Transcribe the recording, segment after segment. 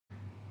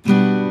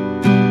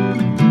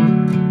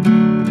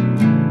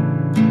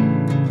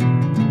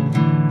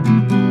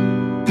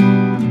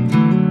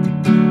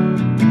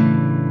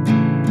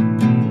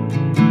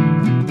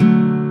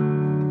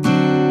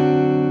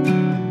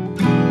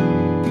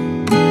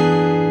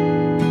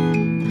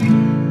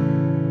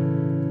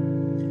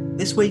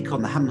This week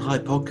on the Ham High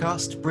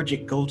podcast,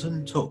 Bridget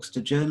Galton talks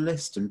to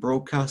journalist and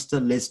broadcaster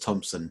Liz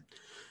Thompson.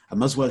 A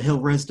Muswell Hill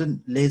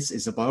resident, Liz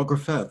is a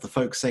biographer of the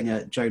folk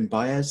singer Joan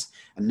Baez,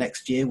 and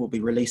next year will be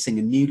releasing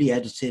a newly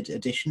edited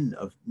edition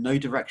of No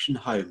Direction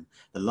Home,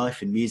 The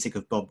Life and Music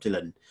of Bob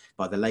Dylan,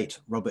 by the late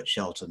Robert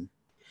Shelton.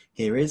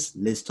 Here is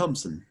Liz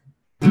Thompson.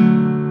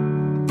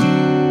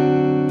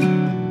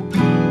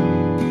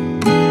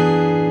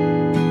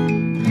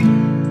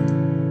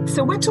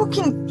 So we're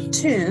talking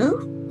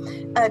to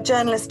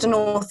journalist and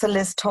author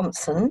Liz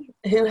Thompson,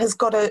 who has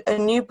got a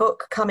new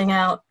book coming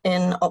out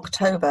in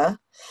October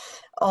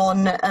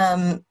on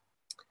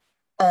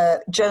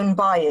Joan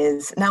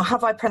Baez. Now,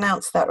 have I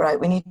pronounced that right?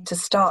 We need to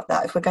start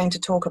that if we're going to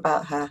talk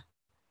about her.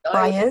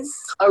 Baez?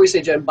 I always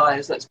say Joan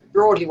Baez. That's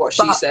broadly what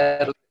she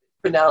said,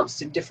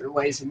 pronounced in different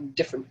ways in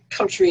different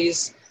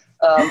countries.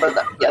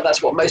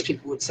 That's what most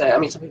people would say. I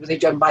mean, some people say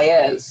Joan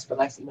Baez, but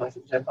I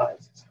think Joan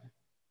Baez.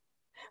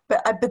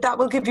 But that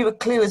will give you a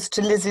clue as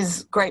to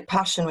Liz's great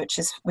passion, which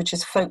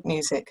is folk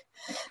music,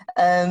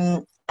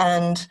 and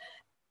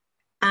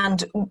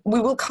we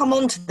will come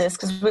on to this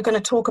because we're going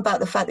to talk about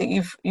the fact that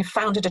you've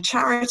founded a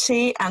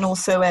charity and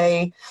also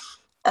a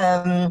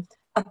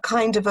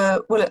kind of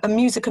a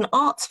music and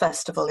arts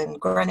festival in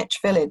Greenwich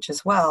Village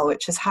as well,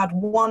 which has had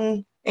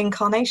one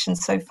incarnation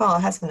so far,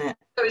 hasn't it?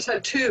 So it's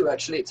had two,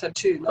 actually. It's had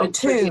two. Oh,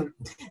 two.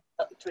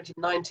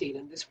 2019,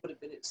 and this would have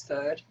been its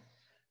third.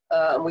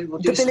 And we will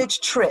do the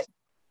village trip.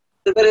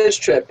 The Village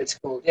Trip, it's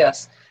called,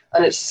 yes.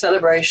 And it's a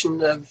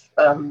celebration of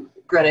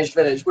Greenwich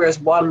Village, whereas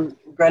one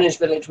Greenwich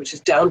Village, which is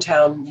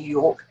downtown New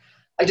York,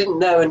 I didn't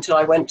know until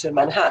I went to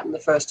Manhattan the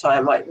first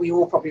time. We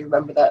all probably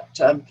remember that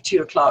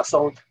Petula Clark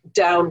song,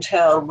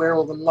 Downtown, Where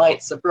All the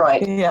Lights Are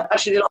Bright. Yeah.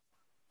 Actually, they're not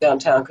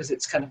downtown because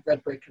it's kind of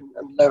red brick and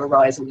lower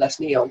rise and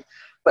less neon,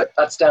 but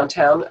that's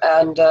downtown.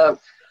 And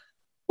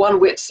one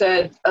wit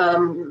said,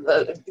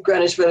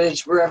 Greenwich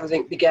Village, where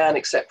everything began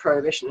except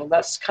Prohibition, and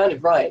that's kind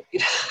of right.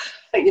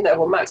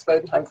 Max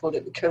Bodenheim called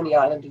it the Coney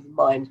Island of the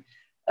mind,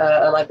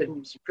 and I've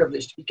been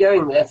privileged to be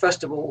going there,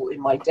 first of all,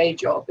 in my day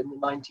job in the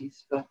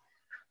 90s.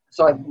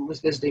 So I was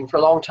visiting for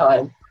a long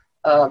time,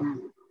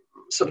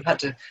 had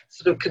to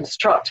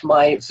construct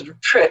my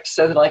trip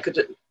so that I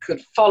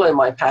could follow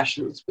my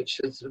passions,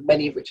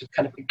 many of which had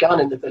kind of begun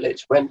in the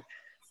village when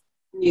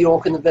New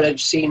York and the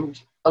village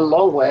seemed a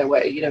long way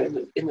away,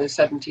 in the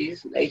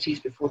 70s and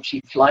 80s before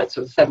cheap flights,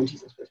 or the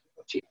 70s, I suppose,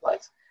 before cheap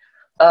flights.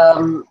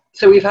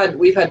 So we've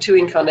had two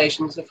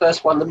incarnations. The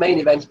first one, the main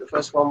event of the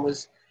first one,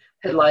 was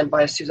headlined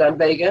by Suzanne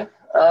Vega,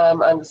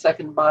 and the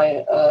second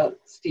by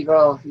Steve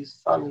Earle, whose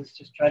son has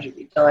just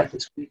tragically died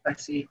this week, I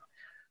see.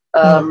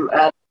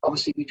 And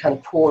obviously we kind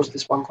of paused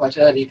this one quite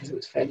early because it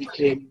was fairly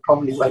clear we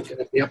probably weren't going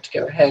to be able to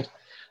go ahead.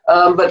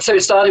 But so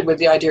it started with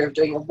the idea of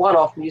doing a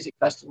one-off music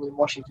festival in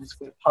Washington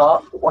Square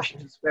Park, the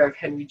Washington Square of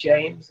Henry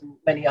James and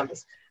many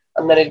others.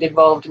 And then it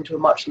evolved into a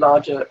much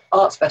larger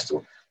arts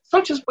festival,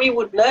 such as we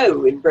would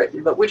know in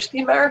Britain, but which the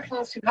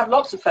Americans, who have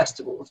lots of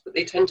festivals, but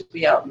they tend to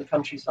be out in the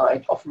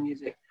countryside, often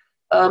music,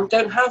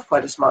 don't have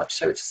quite as much.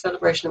 So it's a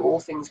celebration of all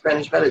things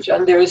Greenwich Village.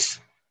 And there is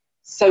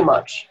so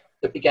much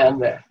that began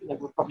there.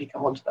 We'll probably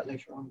come on to that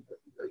later on. But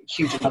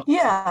huge enough.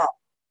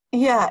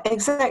 Yeah,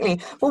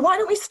 exactly. Well, why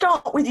don't we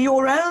start with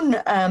your own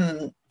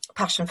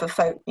passion for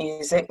folk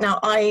music? Now,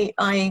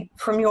 I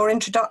from your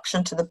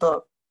introduction to the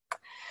book,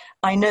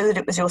 I know that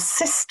it was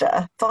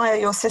via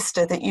your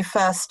sister, that you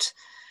first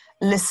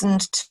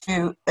listened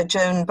to a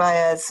Joan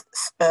Baez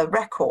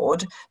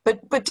record,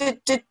 but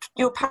did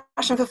your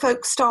passion for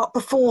folk start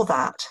before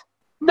that?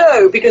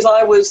 No, because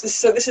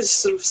this is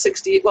sort of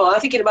 60, well, I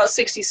think in about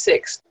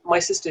 66, my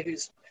sister,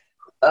 who's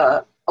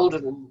older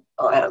than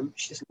I am,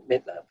 she doesn't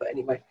admit that, but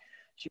anyway,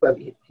 she won't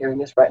be hearing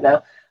this right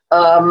now.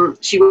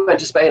 She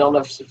went to Spain on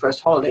her first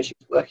holiday. She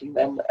was working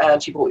then,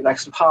 and she bought me like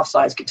a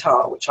half-size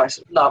guitar, which I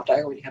sort of loved. I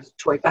already had a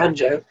toy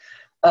banjo,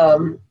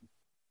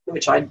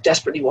 which I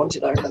desperately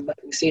wanted. I remember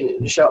having seen it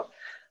in the shop.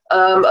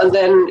 And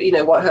then,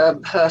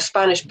 her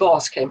Spanish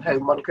boss came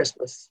home one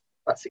Christmas,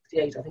 about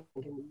 68, I think.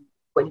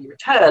 When he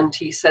returned,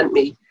 he sent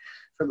me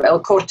from El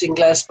Corte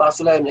Inglés,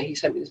 Barcelona, he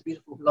sent me this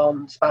beautiful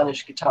blonde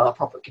Spanish guitar,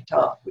 proper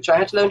guitar, which I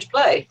had to learn to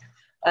play.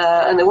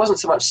 And there wasn't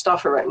so much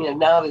stuff around.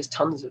 Now there's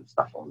tons of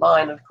stuff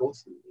online, of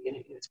course. And,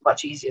 it's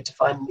much easier to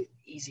find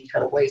easy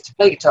kind of ways to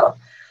play guitar.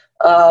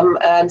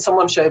 And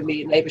a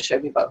neighbor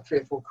showed me about 3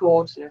 or 4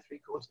 chords, 3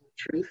 chords of the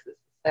truth, as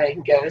the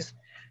saying goes.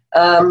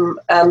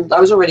 And I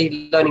was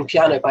already learning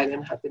piano by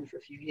then, had been for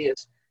a few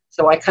years.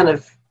 So I kind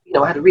of,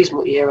 I had a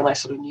reasonable ear and I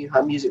sort of knew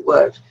how music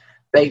worked,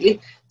 vaguely.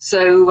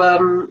 So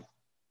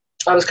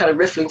I was kind of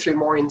riffling through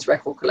Maureen's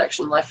record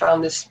collection and I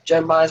found this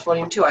Joan Baez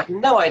Volume 2. I had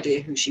no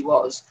idea who she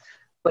was.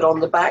 But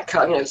on the back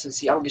cover, it's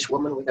this youngish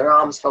woman with her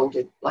arms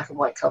folded, black and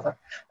white cover.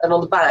 And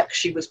on the back,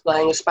 she was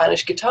playing a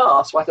Spanish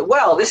guitar. So I thought,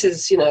 well, this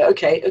is,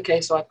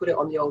 okay. So I put it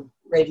on the old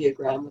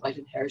radiogram that I'd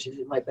inherited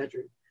in my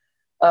bedroom.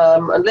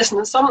 And listened,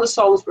 and some of the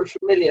songs were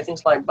familiar,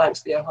 things like Banks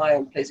of the Ohio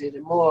and Plaisir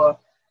d'Amour,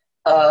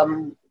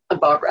 and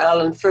Barbara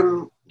Allen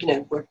from,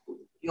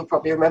 you'll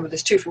probably remember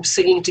this too, from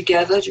Singing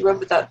Together. Do you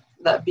remember that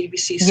that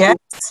BBC Yes.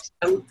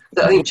 school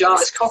that I think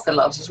Jarvis Cocker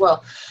loves as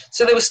well.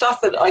 So there was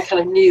stuff that I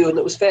kind of knew and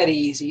that was fairly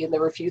easy, and there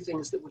were a few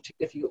things that were too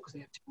difficult because they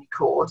had too many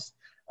chords.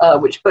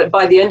 But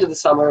by the end of the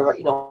summer,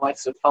 you know, I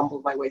sort of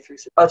fumbled my way through.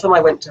 So by the time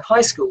I went to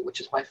high school,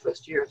 which is my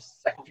first year of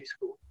secondary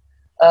school,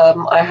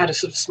 I had a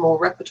sort of small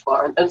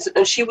repertoire,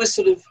 and she was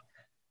sort of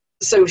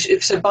so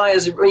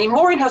Baez. I mean,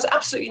 Maureen has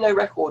absolutely no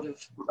record of.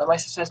 My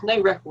sister has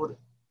no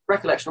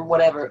recollection,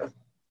 whatever, of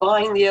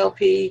buying the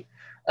LP,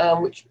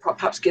 which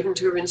perhaps given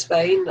to her in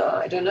Spain.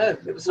 I don't know.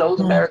 It was an old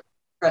American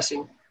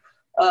pressing.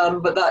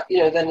 But that, you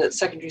know, then at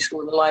secondary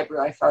school in the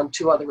library, I found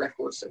 2 other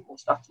records, so more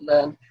stuff to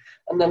learn.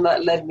 And then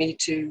that led me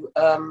to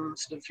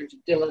sort of through to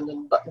Dylan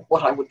and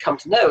what I would come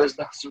to know as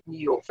the sort of New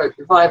York folk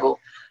revival.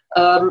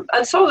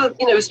 And some of the,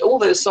 you know, all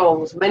those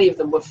songs, many of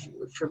them were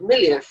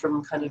familiar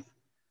from kind of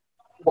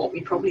what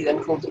we probably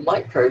then called the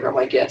light program,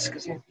 I guess,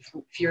 because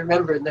if you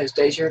remember in those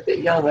days, you're a bit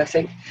young, I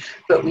think.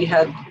 But we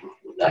had,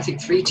 I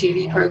think, 3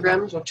 TV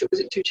programs, or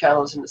was it 2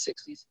 channels in the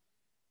 60s?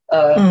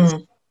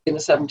 In the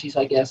 70s,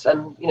 I guess,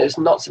 and you know, there's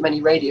not so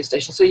many radio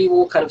stations, so you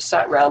all kind of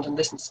sat around and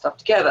listened to stuff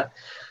together.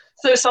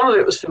 So some of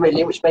it was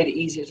familiar, which made it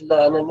easier to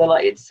learn, and then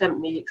it sent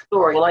me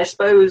exploring. And I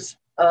suppose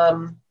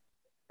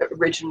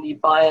originally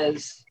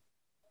Baez,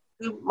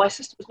 who my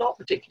sister was not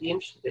particularly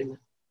interested in,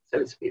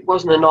 so it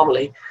was an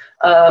anomaly.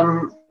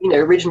 You know,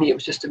 originally it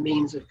was just a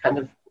means of kind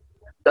of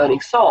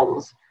learning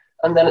songs,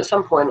 and then at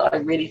some point I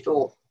really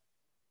thought,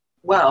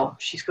 wow,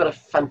 she's got a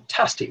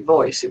fantastic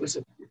voice. It was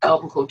an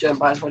album called Joan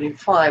Baez Volume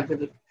 5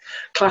 with a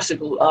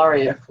classical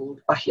aria called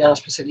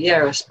Bachianos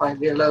Brasilieros by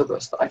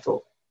Villalobos that I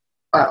thought,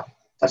 wow,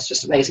 that's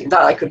just amazing.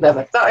 That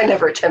I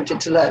never attempted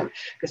to learn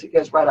because it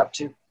goes right up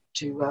to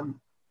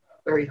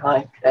very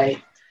high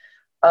A.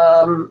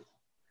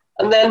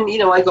 And then, you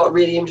know, I got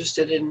really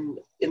interested in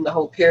the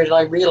whole period, and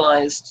I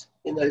realized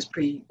in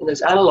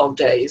those analog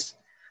days,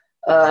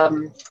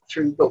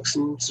 through books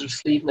and sort of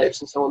sleeve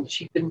notes and so on, that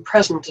she'd been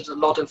present at a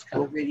lot of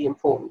kind of really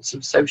important sort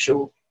of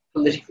social,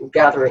 political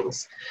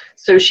gatherings.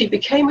 So she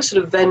became a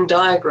sort of Venn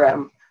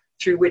diagram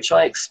through which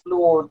I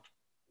explored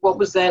what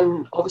was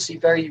then obviously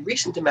very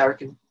recent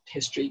American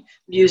history,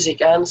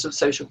 music and sort of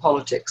social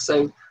politics.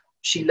 So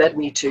she led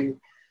me to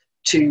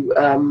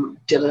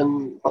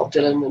Dylan, Bob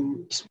Dylan,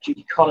 and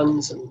Judy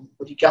Collins and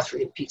Woody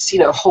Guthrie and Pete. You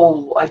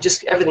know,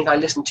 everything I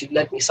listened to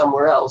led me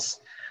somewhere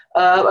else.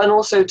 And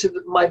also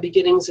to my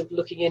beginnings of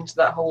looking into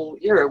that whole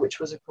era, which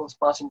was, of course,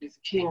 Martin Luther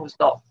King was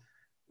sort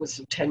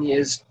of 10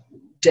 years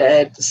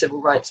dead, the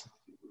civil rights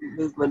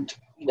movement,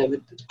 you know,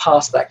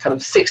 past that kind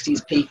of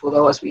 60s peak,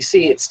 although as we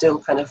see, it's still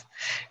kind of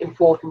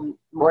important,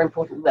 more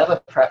important than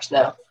ever, perhaps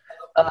now.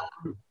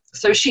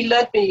 So she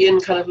led me in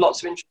kind of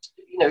lots of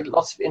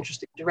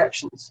interesting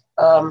directions,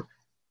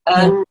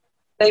 and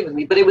stayed with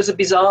me. But it was a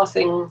bizarre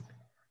thing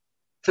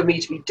for me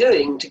to be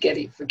doing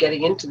for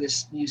getting into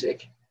this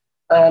music.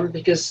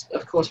 Because,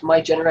 of course, my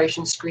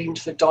generation screamed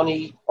for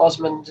Donny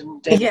Osmond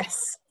and David.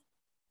 Yes,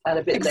 and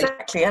a bit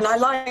exactly. Later.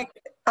 And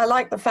I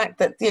like the fact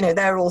that, you know,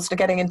 they're all sort of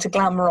getting into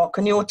glam rock,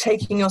 and you're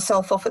taking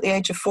yourself off at the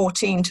age of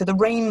 14 to the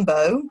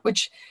Rainbow,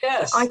 which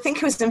I think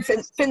it was in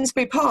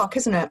Finsbury Park,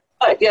 isn't it?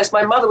 Right. Yes,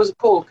 my mother was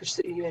appalled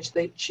because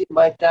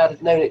my dad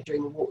had known it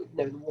during the war. You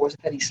know, the war was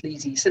a very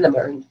sleazy cinema,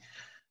 and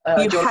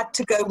you had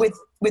to go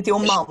with your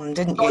mum,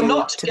 didn't you?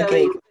 Not to the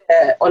gig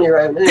on your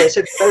own. Anyway,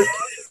 so both.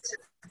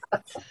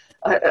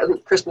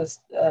 Christmas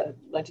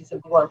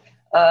 1971,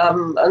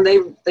 and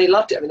they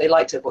loved it. I mean, they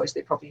liked her voice.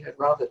 They probably heard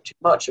rather too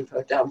much of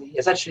her down the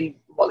years. Actually,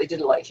 what they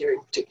didn't like hearing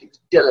particularly was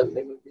Dylan.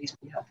 They were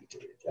reasonably happy to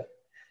hear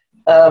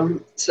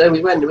Joan. So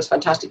we went. It was a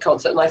fantastic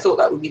concert, and I thought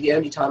that would be the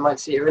only time I'd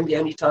see her, and the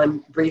only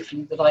time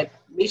briefly that I'd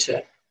meet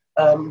her.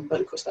 But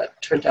of course, that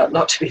turned out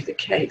not to be the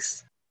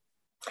case.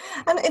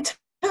 And in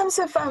terms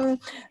of,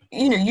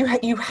 you know,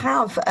 you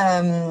have.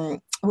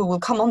 We'll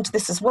come on to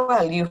this as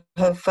well. You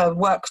have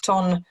worked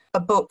on a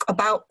book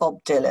about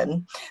Bob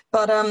Dylan,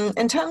 but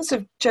in terms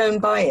of Joan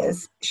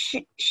Baez,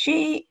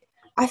 she,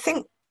 I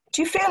think,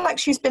 do you feel like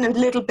she's been a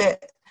little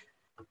bit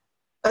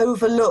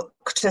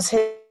overlooked as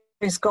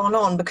he's gone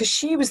on, because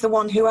she was the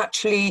one who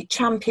actually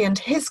championed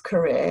his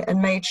career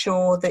and made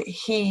sure that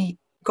he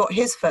got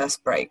his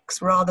first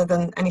breaks rather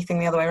than anything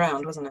the other way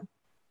around, wasn't it?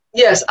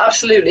 Yes,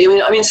 absolutely.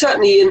 I mean,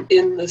 certainly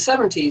in the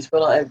 70s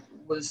when I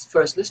was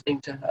first listening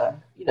to her,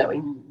 you know,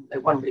 no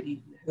one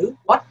really knew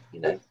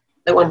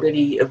no one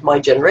really of my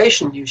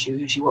generation knew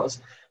who she was.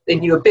 They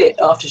knew a bit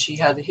after she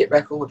had the hit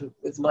record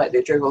with The Night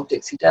They Drove Old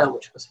Dixie Down,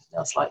 which was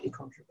now slightly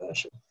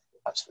controversial,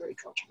 perhaps very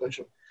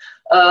controversial.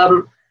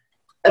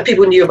 And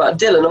people knew about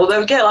Dylan,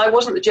 although again, I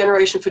wasn't the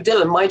generation for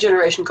Dylan. My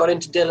generation got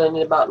into Dylan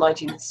in about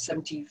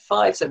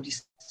 1975,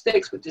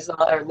 76 with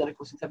Desire, and then of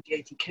course in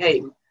 78 he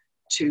came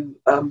to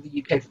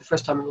the UK for the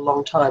first time in a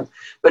long time.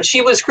 But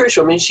she was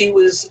crucial. I mean, she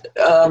was,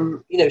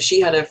 you know, she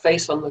had her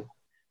face on the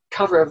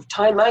cover of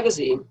Time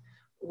magazine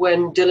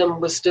when Dylan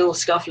was still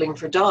scuffling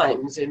for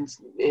dimes in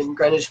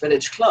Greenwich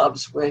Village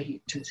clubs, where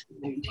he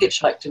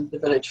hitchhiked into the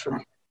village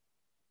from,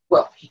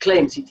 well, he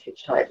claims he'd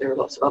hitchhiked, there are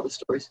lots of other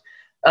stories,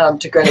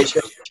 to Greenwich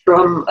Village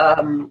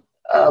from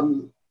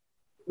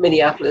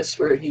Minneapolis,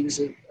 where he was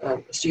a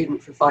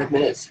student for 5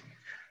 minutes.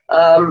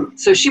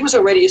 So she was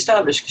already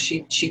established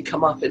because she'd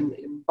come up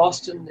in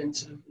Boston in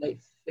sort of late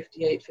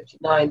 58,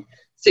 59,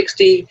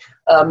 60,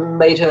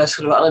 made her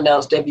sort of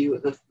unannounced debut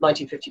at the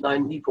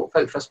 1959 Newport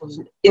Folk Festival as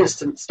an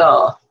instant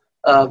star.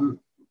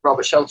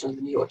 Robert Shelton of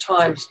the New York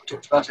Times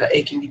talked about her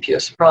achingly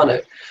pure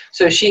soprano.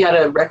 So she had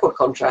a record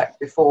contract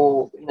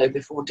before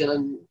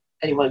Dylan,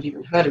 anyone had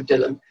even heard of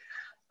Dylan.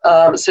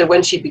 So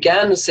when she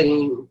began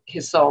singing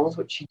his songs,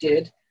 which she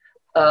did,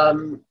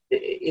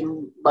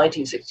 in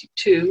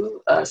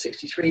 1962,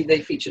 63,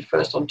 they featured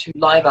first on 2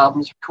 live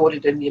albums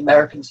recorded in the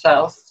American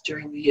South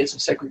during the years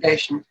of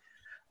segregation.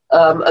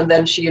 And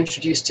then she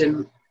introduced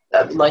him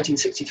at the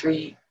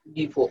 1963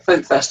 Newport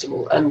Folk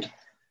Festival. And,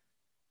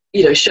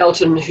 Robert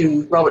Shelton,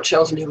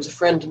 who was a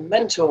friend and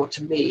mentor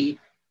to me,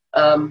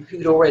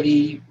 who'd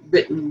already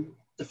written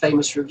the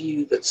famous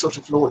review that sort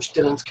of launched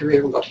Dylan's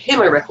career and got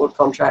him a record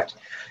contract,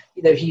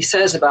 he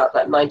says about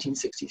that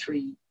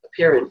 1963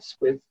 appearance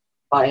with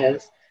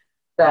Baez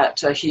that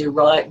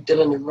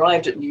Dylan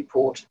arrived at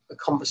Newport, a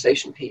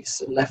conversation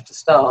piece, and left a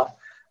star.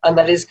 And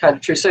that is kind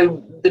of true.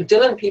 So the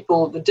Dylan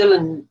people, the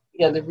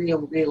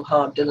real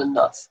hard Dylan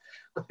nuts,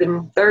 have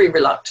been very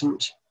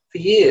reluctant for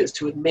years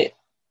to admit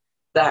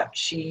that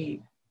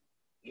she,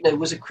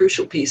 was a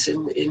crucial piece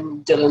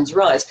in Dylan's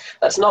rise.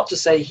 That's not to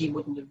say he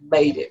wouldn't have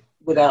made it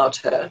without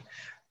her,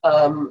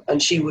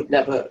 and she would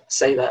never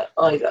say that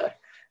either.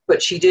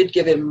 But she did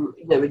give him,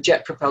 a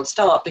jet-propelled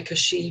start because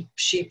she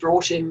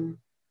brought him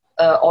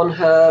on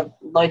her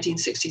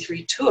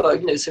 1963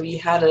 tour. So he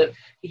had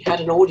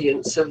an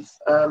audience of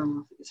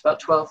it's about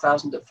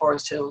 12,000 at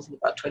Forest Hills and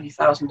about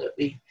 20,000 at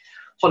the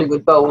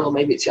Hollywood Bowl, or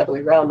maybe it's the other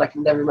way around. I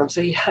can never remember.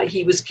 So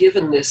he was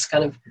given this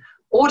kind of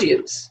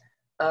audience.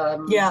 I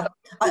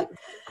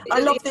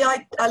love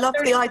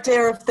the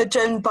idea of the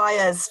Joan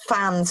Baez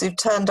fans who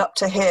turned up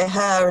to hear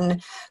her,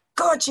 and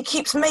God, she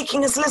keeps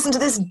making us listen to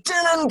this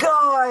Dylan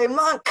guy.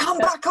 Man, come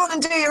back on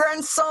and do your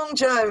own song,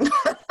 Joan.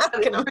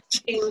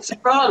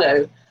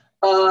 Soprano,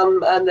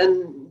 and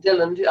then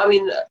Dylan. I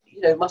mean,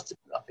 must have.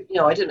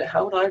 I don't know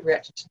how would I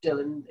reacted to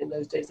Dylan in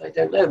those days. I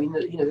don't know. I mean,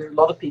 there are a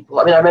lot of people.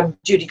 I mean, I remember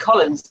Judy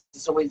Collins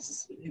is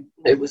always,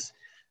 was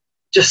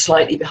just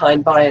slightly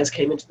behind Baez,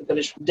 came into the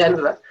Village from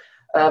Denver.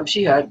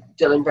 She heard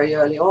Dylan very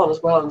early on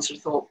as well, and sort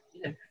of thought,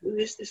 who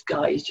is this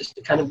guy? He's just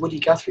a kind of Woody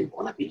Guthrie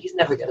wannabe. He's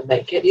never going to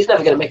make it. He's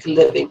never going to make a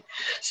living.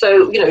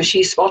 So,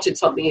 she spotted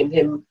something in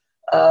him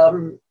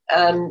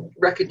and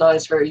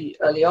recognized very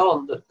early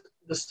on that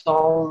the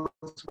songs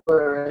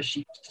were, as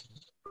she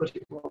put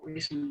it more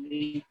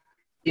recently,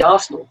 the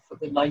arsenal for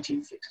the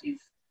 1960s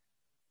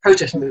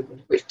protest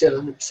movement, which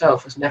Dylan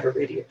himself was never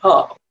really a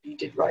part of. He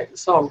did write the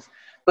songs.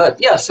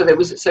 But yeah, so it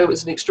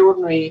was an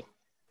extraordinary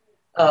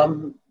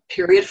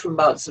period from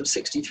about sort of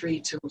 63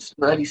 to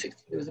early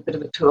 60s. There was a bit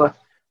of a tour.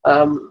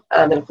 And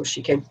then, of course,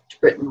 she came to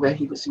Britain, where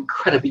he was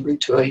incredibly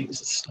rude to her. He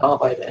was a star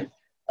by then.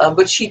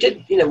 But she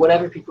did,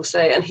 whatever people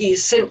say. And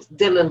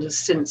Dylan has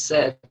since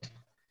said,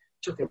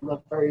 took him a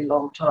very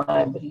long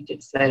time, but he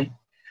did say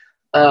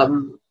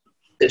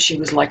that she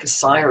was like a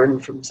siren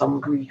from some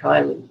Greek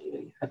island,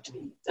 you had to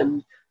be.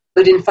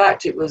 But in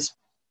fact, it was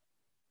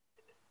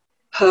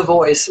her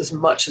voice as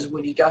much as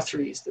Woody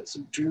Guthrie's that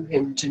sort of drew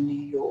him to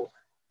New York.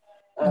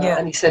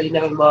 And he said he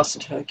never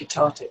mastered her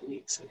guitar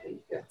technique, so there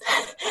you go.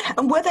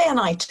 And were they an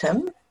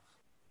item?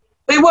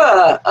 They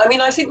were. I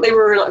mean, I think they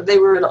were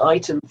an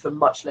item for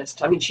much less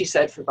time. I mean, she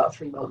said for about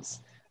 3 months.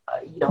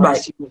 Right. I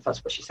assume if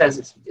that's what she says,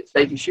 it's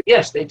debut shoot.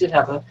 Yes, they did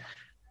have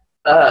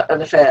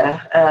an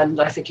affair,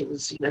 and I think it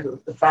was,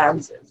 the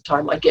fans at the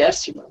time, I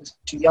guess, I was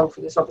too young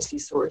for this, obviously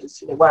saw it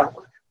as, wow,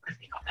 what if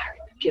they got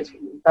married with kids, were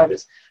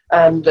fabulous.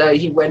 And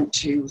he went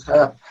to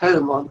her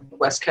home on the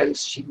West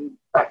Coast. She moved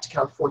back to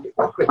California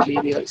quite quickly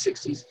in the early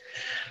 60s,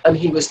 and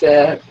he was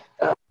there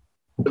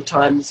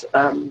times.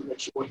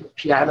 She bought him a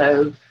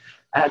piano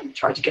and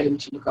tried to get him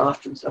to look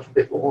after himself a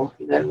bit more,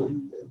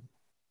 and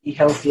be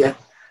healthier.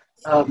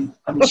 I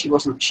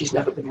mean, she's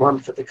never been one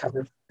for the kind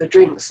of the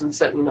drinks, and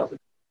certainly not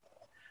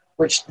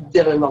which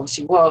Dylan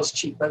obviously was,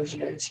 cheap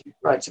Beaujolais, as he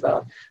writes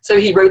about. So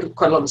he wrote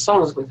quite a lot of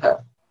songs with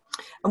her.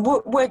 And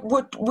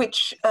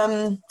which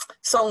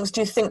songs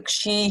do you think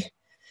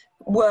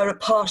were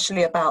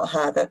partially about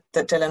her that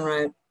Dylan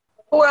wrote?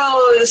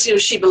 Well,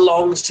 She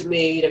Belongs to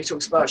Me. He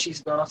talks about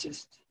she's an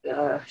artist.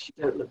 She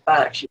don't look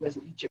back. She wears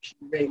an Egyptian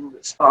ring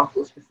that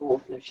sparkles before.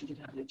 She did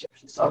have an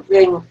Egyptian style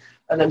ring.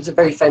 And then there's a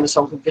very famous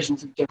song called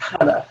Visions of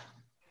Johanna,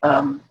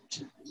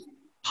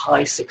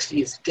 high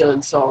 60s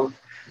Dylan song,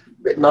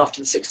 written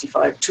after the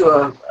 65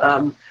 tour,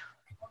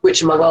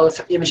 which among other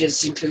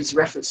images includes a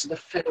reference to the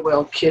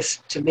farewell kiss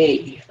to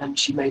me. And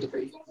she made a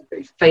very,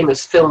 very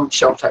famous film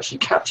shot actually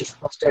captured for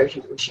posterity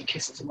when she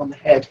kisses him on the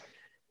head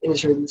in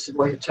his room in the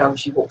Savoy Hotel, and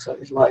she walks out of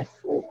his life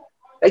for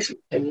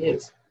basically 10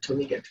 years until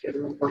they get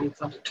together on the Rolling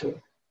Thunder tour.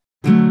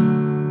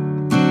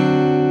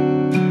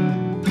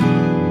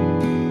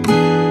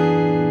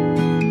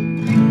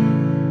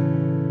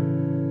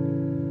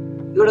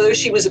 Although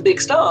she was a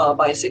big star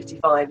by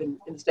 65 in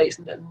the States,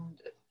 and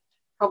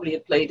probably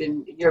had played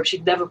in Europe.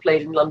 She'd never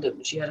played in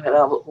London. She had an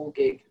Albert Hall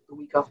gig the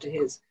week after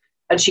his.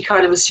 And she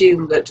kind of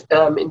assumed that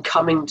in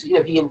coming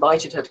to, he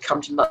invited her to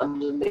come to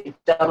London. They'd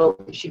done all,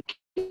 she'd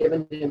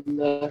given him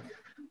the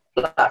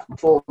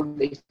platform.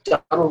 They'd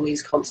done all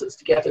these concerts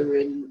together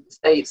in the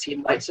States. He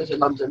invites her to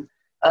London.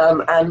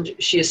 And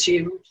she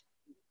assumed,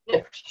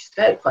 she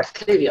said quite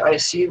clearly, I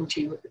assumed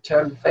he would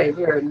return the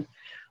favour and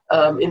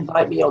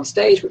invite me on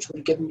stage, which would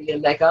have given me a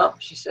leg up,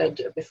 she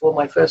said, before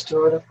my first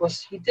tour. And of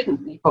course, he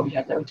didn't. He probably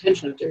had no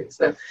intention of doing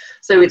so.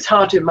 So it's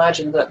hard to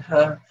imagine that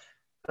her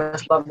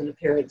first London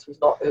appearance was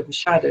not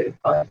overshadowed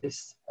by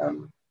this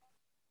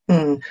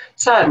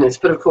sadness.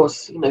 But of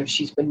course,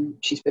 she's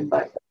been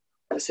back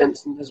ever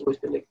since, and has always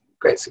been a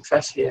great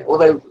success here.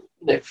 Although,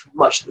 for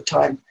much of the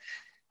time,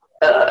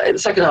 in the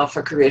second half of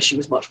her career, she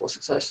was much more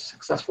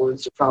successful in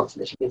France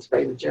and Italy and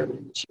Spain and Germany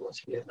than she was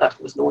here.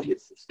 That was an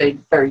audience that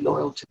stayed very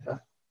loyal to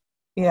her.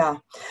 Yeah,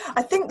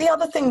 I think the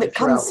other thing that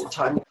comes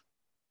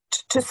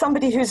to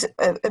somebody who's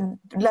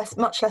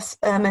much less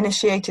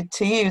initiated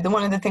to you,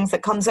 one of the things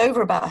that comes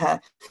over about her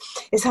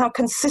is how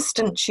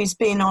consistent she's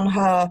been on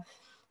her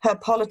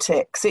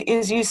politics. It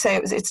is, you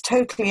say, it's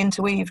totally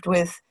interweaved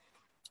with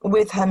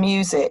her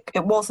music.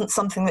 It wasn't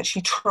something that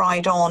she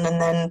tried on and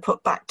then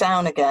put back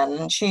down again.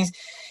 And she's,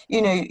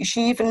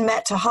 she even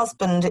met her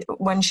husband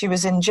when she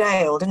was in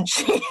jail, didn't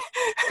she?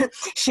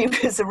 She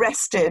was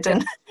arrested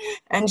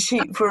and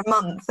she for a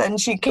month, and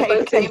she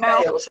came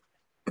out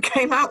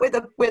with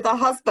a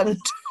husband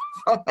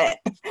from it.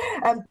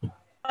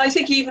 I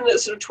think even at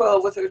sort of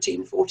 12 or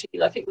 13,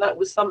 14, I think that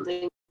was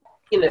something,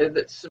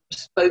 that sort of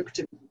spoke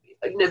to,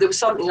 there was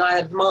something I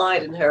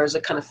admired in her as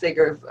a kind of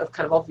figure of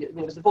kind of obvious,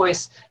 it was the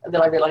voice, and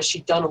then I realised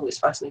she'd done all this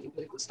fascinating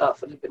political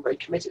stuff and had been very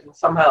committed, and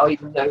somehow,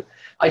 even though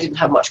I didn't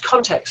have much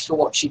context for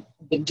what she'd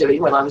been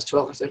doing when I was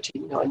 12 or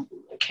 13, I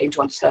came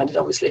to understand it,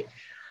 obviously.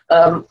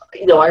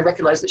 I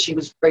recognised that she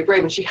was very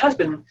brave, and she has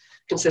been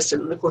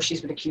consistent. And of course, she's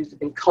been accused of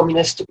being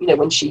communist.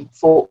 When she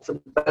fought for the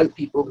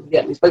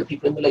Vietnamese boat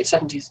people in the late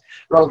 70s,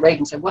 Ronald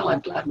Reagan said, "Well, I'm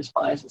glad Miss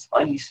Baez has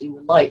finally seen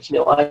the light.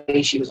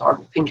 She was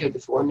horrible pinko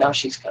before, and now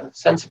she's kind of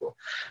sensible."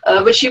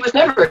 But she was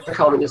never a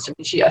communist.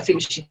 I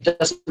think she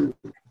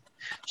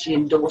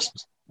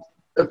endorsed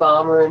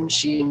Obama, and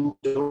she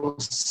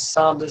endorsed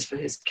Sanders for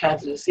his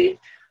candidacy.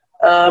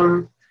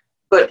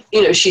 But,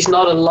 she's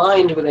not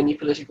aligned with any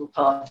political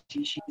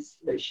party. She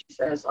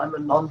says, I'm a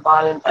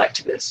non-violent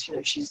activist.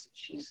 She's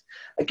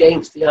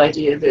against the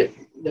idea that,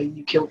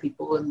 you kill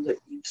people and that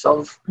you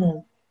solve,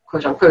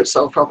 quote unquote,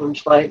 solve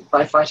problems by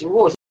fighting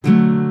wars.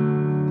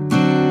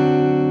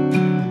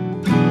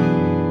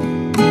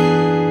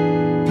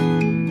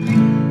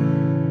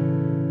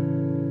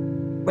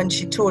 When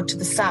she toured to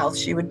the South,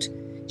 she would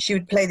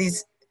play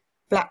these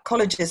black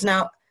colleges.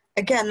 Now,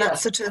 again,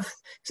 that's sort of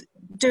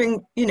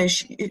doing,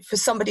 for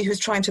somebody who's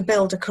trying to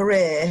build a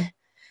career,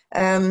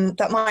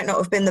 that might not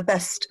have been the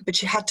best, but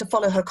she had to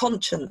follow her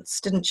conscience,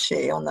 didn't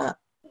she, on that?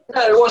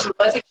 No, it wasn't.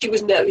 I think she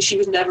was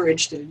never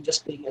interested in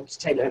just being an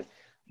entertainer.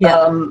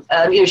 Yeah.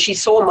 And she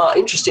saw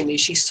interestingly,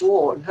 she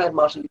saw and heard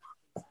Martin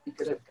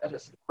Luther King at a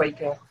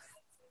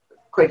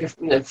Quaker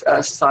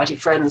Society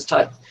Friends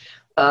type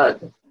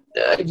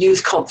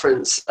youth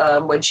conference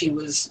when she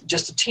was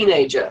just a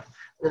teenager.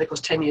 And then, of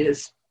course, 10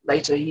 years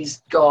later,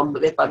 he's gone,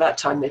 but by that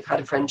time they've had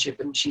a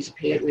friendship, and she's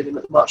appeared with him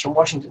at the March on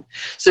Washington.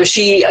 So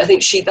I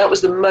think that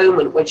was the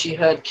moment when she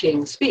heard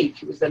King speak.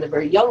 He was then a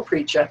very young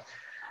preacher,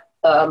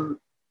 after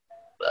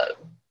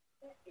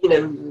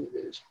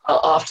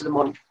the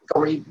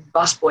Montgomery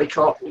bus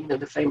boycott,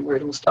 the fame where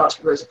it all starts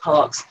with Rosa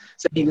Parks,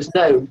 so he was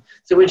known.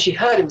 So when she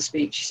heard him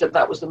speak, she said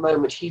that was the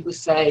moment he was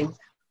saying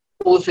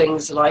all the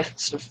things that I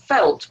sort of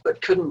felt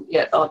but couldn't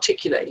yet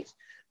articulate.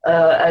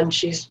 And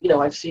she's,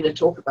 I've seen her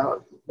talk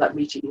about that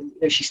meeting,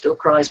 and she still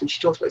cries when she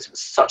talks about it. It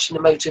was such an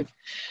emotive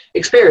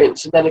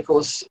experience. And then, of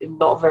course, in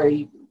not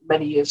very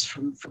many years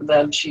from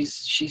then,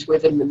 she's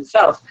with him in the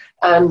South.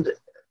 And,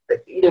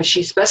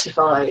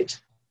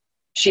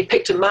 she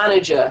picked a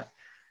manager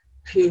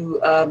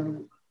who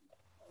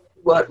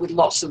worked with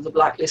lots of the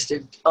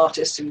blacklisted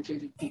artists, who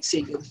included Pete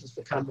Seeger. This was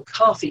the kind of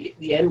McCarthy,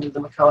 the end of the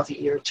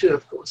McCarthy era too,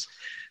 of course.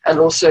 And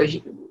also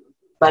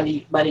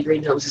Manny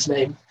Greenhill was his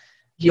name.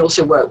 He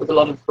also worked with a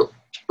lot of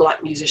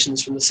black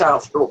musicians from the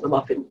South, brought them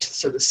up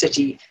into the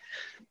city.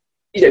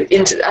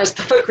 As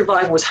the folk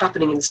revival was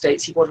happening in the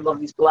States, he wanted a lot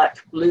of these black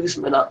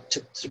bluesmen up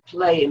to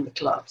play in the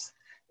clubs,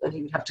 and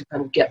he would have to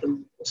kind of get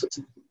them all sorts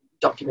of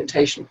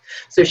documentation.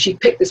 So she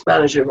picked this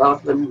manager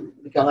rather than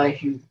the guy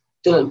who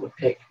Dylan would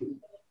pick, who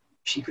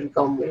she could have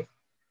gone with.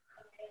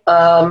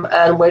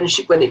 And when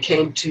it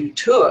came to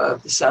tour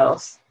the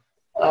South,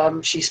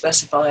 she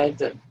specified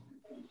that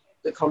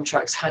the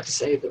contracts had to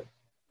say that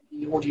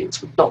the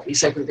audience would not be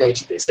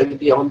segregated, they would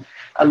be on,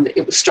 and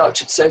it was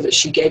structured so that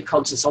she gave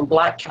concerts on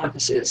black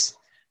campuses,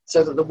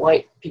 so that the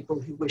white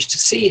people who wished to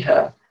see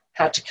her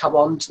had to come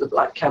on to the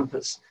black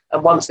campus.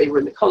 And once they were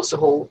in the concert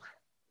hall,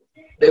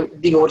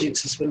 the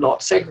audiences were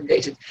not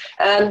segregated.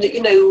 And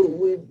in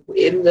the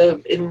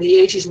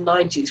 80s and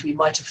 90s, we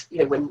might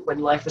have, when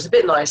life was a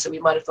bit nicer, we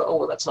might have thought, oh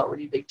well, that's not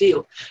really a big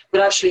deal.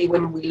 But actually,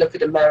 when we look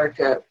at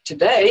America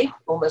today,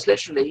 almost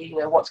literally,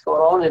 what's gone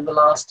on in the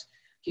last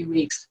few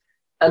weeks,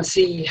 and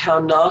see how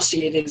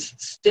nasty it is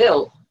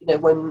still,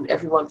 when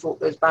everyone thought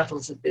those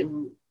battles had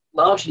been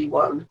largely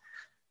won.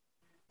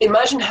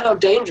 Imagine how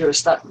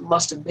dangerous that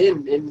must have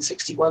been in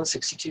 61,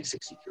 62,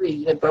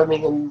 63.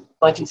 Birmingham,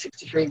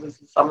 1963 was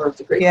the summer of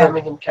the Great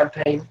Birmingham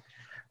Campaign,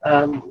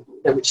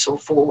 which saw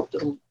 4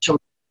 little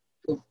children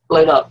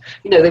blown up.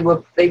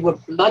 They were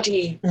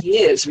bloody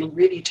years.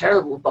 Really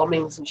terrible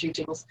bombings and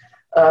shootings.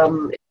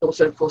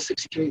 Also, of course,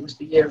 63 was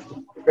the year of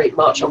the Great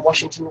March on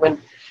Washington,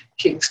 when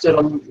King stood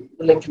on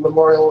the Lincoln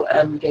Memorial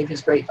and gave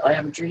his great "I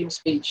Have a Dream"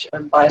 speech,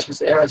 and Baez was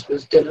there, as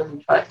was Dylan,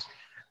 in fact.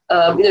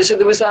 So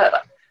there was that.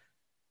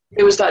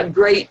 It was that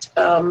great,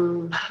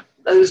 all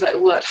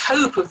that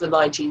hope of the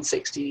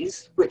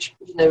 1960s, which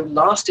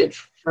lasted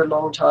for a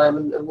long time,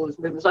 and all those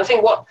movements. I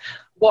think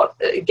what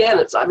again,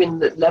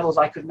 the levels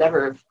I could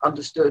never have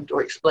understood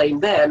or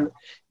explained then,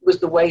 was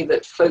the way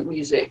that folk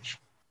music,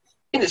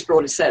 in its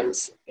broadest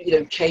sense,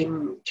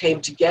 came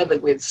together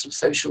with some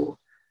social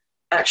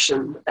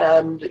action,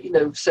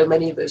 and so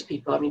many of those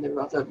people. There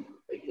were other.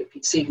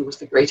 Pete Seeger was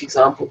the great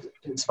example that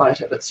inspired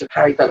her, but Sir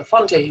Harry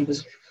Belafonte, who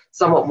was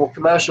somewhat more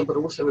commercial, but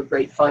also a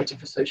great fighter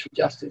for social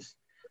justice,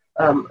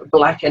 a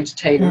black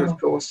entertainer, of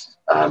course,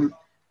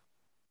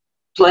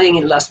 playing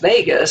in Las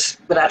Vegas,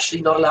 but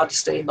actually not allowed to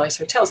stay in nice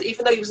hotels,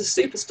 even though he was a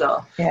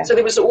superstar. Yeah. So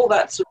there was all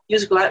that sort of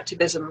musical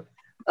activism,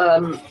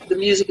 the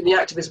music and the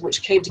activism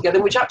which came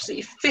together, which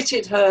absolutely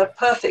fitted her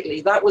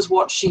perfectly. That was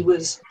what she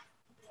was,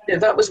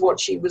 that was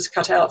what she was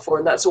cut out for,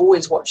 and that's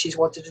always what she's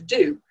wanted to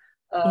do.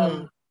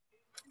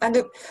 And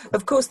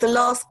of course, the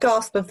last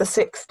gasp of the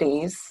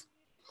 60s,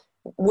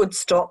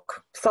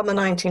 Woodstock, summer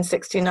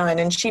 1969,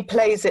 and she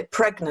plays it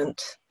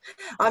pregnant.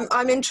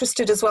 I'm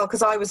interested as well,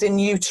 because I was in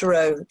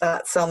utero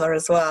that summer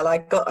as well.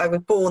 I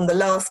was born the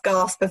last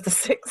gasp of the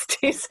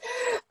 60s,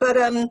 but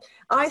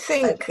I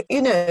think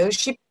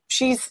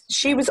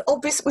she was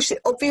obvious. Was it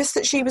obvious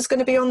that she was going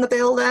to be on the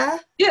bill there?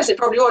 Yes, it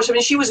probably was.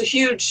 She was a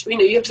huge.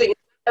 You have to think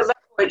at that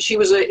point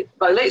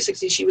by the late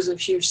 60s she was a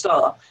huge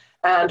star,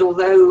 and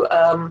although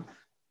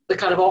the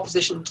kind of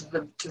opposition to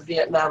the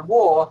Vietnam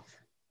War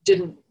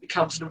didn't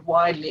become sort of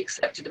widely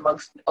accepted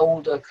amongst an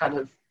older kind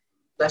of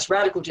less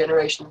radical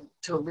generation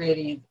till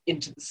really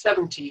into the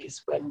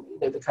 70s, when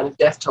the kind of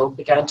death toll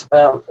began to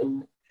mount,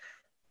 and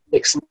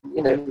Nixon,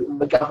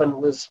 McGovern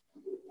was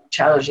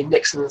challenging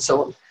Nixon and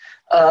so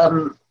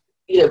on.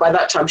 By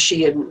that time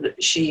she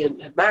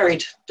had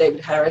married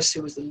David Harris,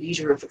 who was the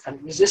leader of the kind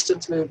of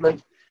resistance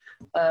movement.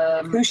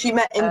 Who she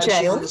met in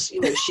jail.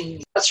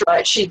 That's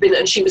right. She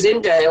was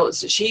in jail.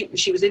 So she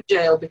was in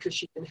jail because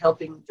she'd been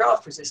helping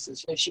draft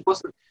resistance. She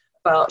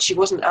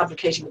wasn't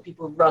advocating that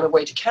people run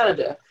away to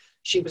Canada.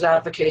 She was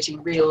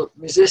advocating real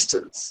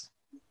resistance,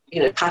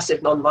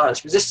 passive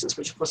non-violence resistance,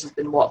 which of course has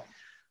been what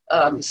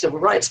the civil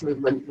rights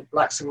movement, the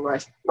Black civil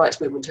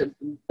rights movement, had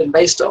been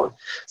based on.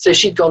 So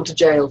she'd gone to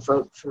jail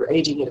for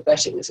aiding and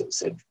abetting, as it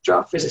said,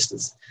 draft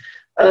resistance.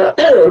 By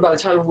the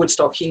time of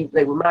Woodstock,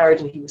 they were married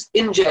and he was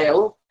in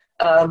jail.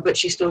 But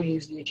she still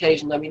used the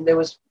occasion. There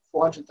was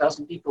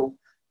 400,000 people,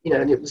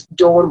 and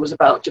dawn was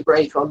about to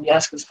break on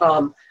Yaska's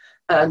farm,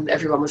 and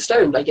everyone was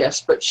stoned, I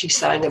guess. But she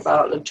sang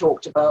about and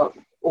talked about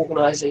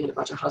organising and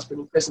about her husband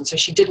in prison. So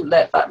she didn't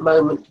let that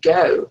moment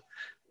go.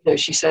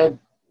 She said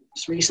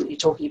just recently,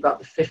 talking about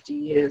the 50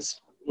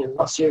 years,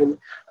 last year,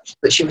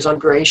 that she was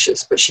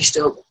ungracious, but she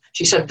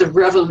said the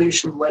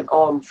revolution went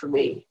on for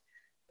me,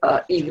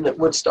 even at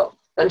Woodstock.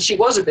 And she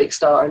was a big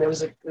star, and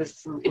there's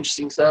some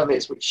interesting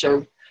surveys which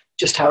show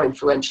just how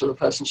influential a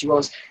person she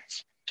was,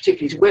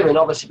 particularly to women,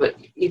 obviously, but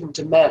even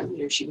to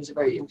men. She was a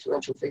very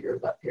influential figure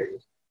of that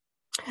period.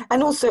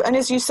 And also, and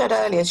as you said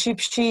earlier, she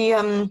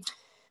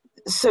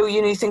so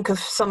you think of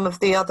some of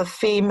the other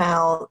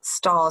female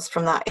stars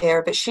from that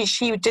era, but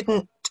she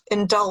didn't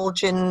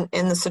indulge in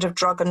the sort of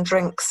drug and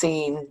drink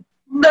scene.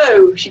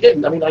 No, she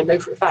didn't. I know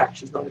for a fact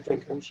she's not a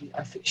drinker, and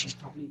I think she's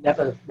probably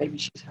never. Maybe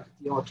she's had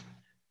the odd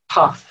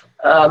puff,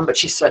 but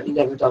she's certainly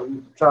never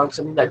done drugs.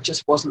 That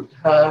just wasn't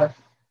her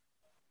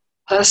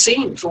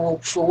scene for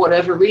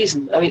whatever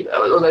reason.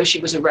 Although she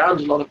was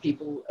around a lot of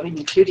people,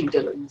 including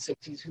Dylan in the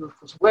 60s, who of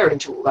course were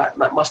into all that,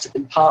 and that must have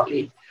been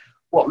partly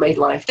what made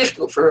life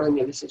difficult for her.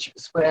 They said she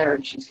was square,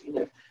 and she's,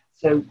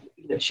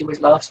 she always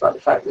laughs about the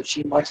fact that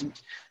she invited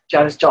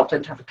Janis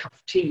Joplin to have a cup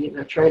of tea in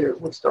her trailer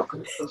at Woodstock,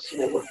 and of course,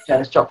 what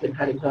Janis Joplin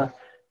had in her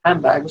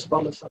handbag was a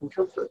bottle of Southern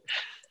Comfort.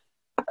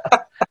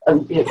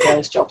 And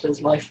Janis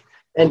Joplin's life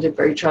ended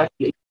very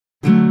tragically.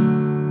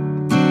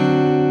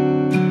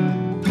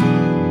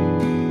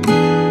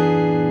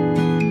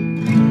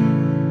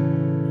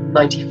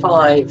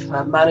 1995,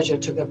 her manager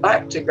took her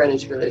back to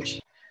Greenwich Village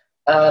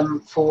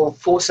for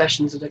 4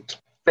 sessions at a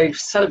very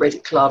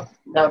celebrated club,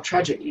 now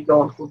tragically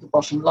gone, called The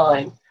Bottom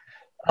Line.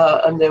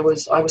 And I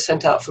was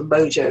sent out for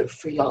Mojo,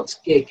 freelance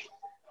gig,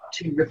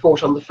 to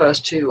report on the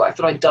first two. I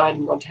thought I'd died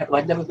and gone to heaven.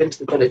 I'd never been to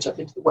the village. I'd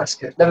been to the West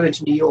Coast. Never been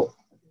to New York,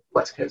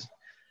 West Coast.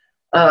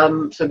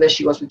 So there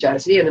she was with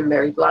Janis Ian and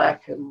Mary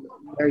Black and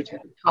Mary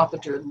Taylor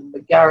Carpenter and the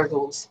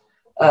Garrigals.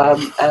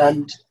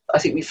 And I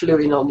think we flew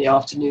in on the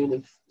afternoon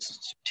of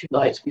 2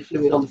 nights. We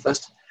flew in on the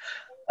first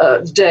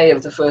day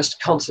of the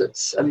first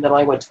concerts, and then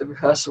I went to the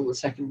rehearsal the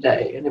second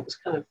day, and it was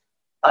kind of,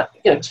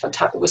 it was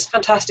fantastic. It was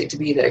fantastic to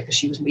be there because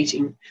she was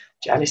meeting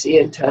Janis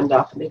Ian, turned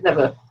up, and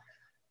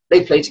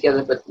they played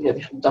together, but they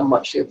hadn't done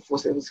much before,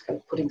 so they was kind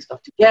of putting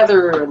stuff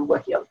together and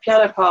working out the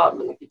piano part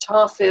and the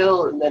guitar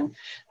fill, and then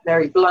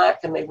Mary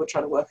Black, and they were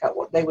trying to work out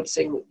what they would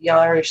sing with the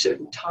Irish, so an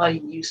entirely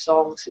new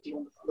song, sitting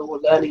on the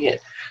floor, learning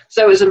it.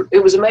 So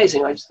it was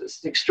amazing. It was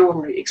an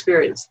extraordinary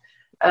experience.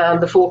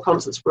 And the 4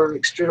 concerts were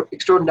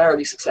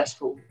extraordinarily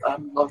successful. A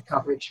lot of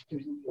coverage through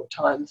the New York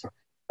Times,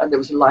 and there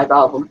was a live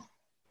album.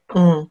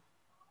 Mm.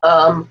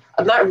 And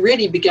that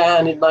really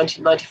began in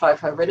 1995,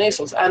 her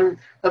renaissance. And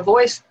her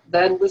voice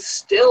then was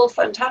still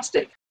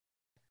fantastic.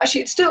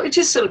 Actually, it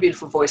is still a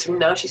beautiful voice. I mean,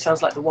 now she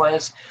sounds like the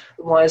wise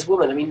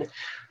woman. I mean,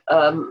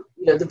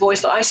 the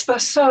voice that I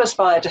so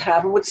aspired to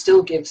have and would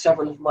still give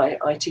several of my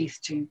eye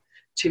teeth to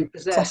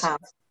possess.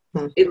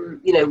 In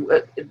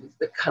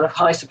the kind of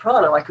high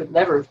soprano I could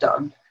never have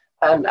done,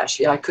 and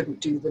actually I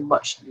couldn't do the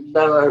much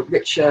lower,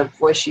 richer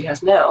voice she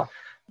has now,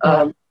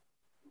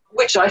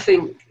 which I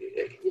think,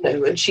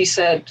 and she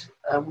said,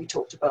 we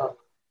talked about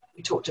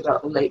the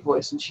late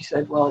voice, and she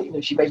said, well,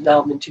 she made an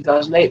album in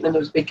 2008, and then there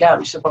was a big gap.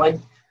 She said, but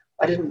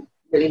I didn't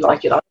really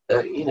like it either,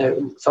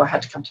 and so I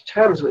had to come to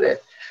terms with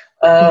it,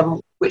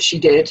 which she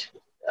did,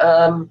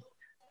 and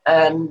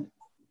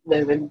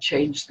then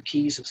changed the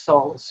keys of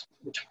songs,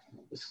 which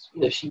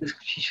she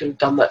should have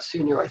done that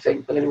sooner, I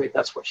think. But anyway,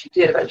 that's what she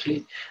did eventually.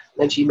 And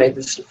then she made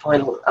this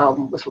final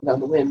album, Whistle Down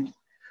the Wind,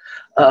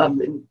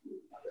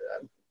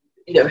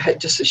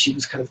 just as she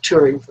was kind of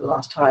touring for the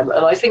last time.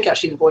 And I think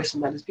actually the voice in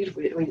that is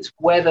beautiful. I mean, it's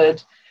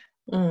weathered,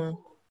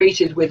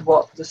 treated with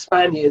what the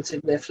Spaniards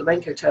in their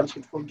flamenco terms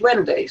would call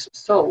duendes,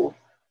 soul.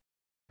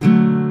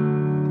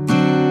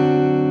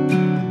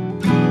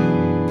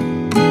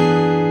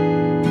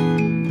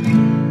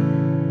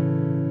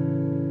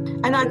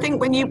 And I think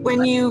when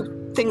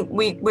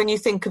you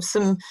think of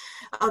some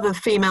other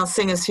female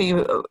singers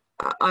who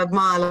I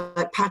admire,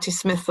 like Patti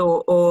Smith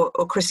or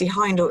Chrissie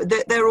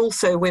Hynde, they're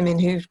also women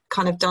who've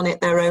kind of done it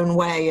their own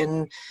way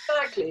and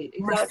exactly.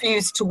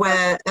 refused to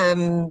wear,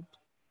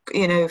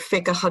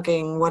 figure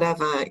hugging,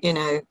 whatever.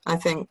 I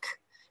think,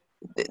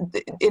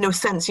 in a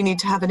sense, you need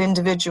to have an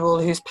individual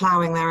who's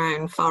ploughing their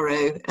own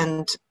furrow,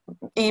 and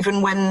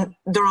even when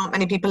there aren't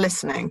many people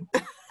listening.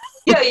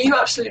 Yeah, you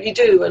absolutely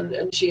do,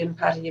 and she and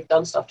Patty have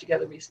done stuff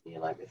together recently,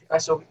 and I think I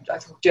saw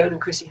Joan and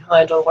Chrissie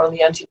Hynde on one of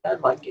the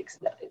anti-landmine gigs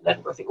in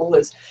Edinburgh. I think all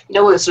those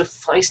sort of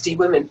feisty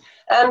women,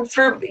 and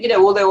for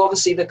although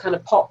obviously the kind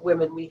of pop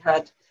women we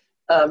had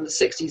the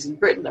 60s in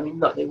Britain, I mean,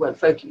 not they weren't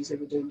folkies, they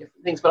were doing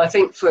different things, but I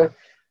think for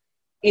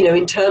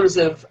in terms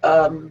of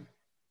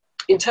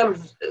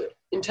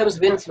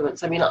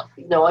influence, I mean,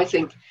 I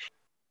think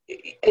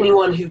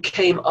anyone who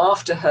came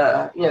after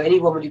her, any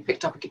woman who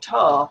picked up a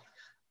guitar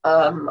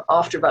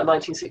after about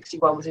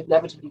 1961 was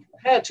inevitably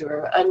compared to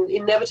her and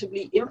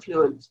inevitably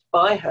influenced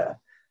by her.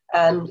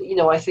 And,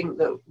 I think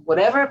that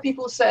whatever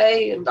people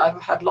say, and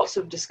I've had lots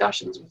of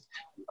discussions with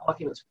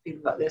arguments with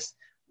people about this,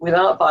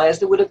 without Baez,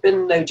 there would have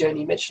been no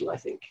Joni Mitchell, I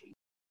think.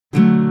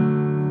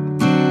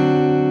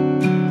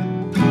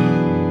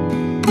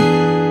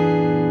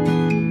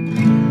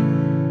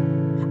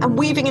 And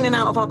weaving in and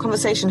out of our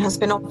conversation has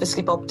been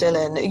obviously Bob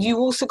Dylan. You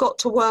also got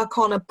to work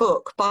on a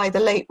book by the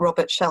late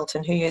Robert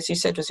Shelton, who, as you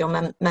said, was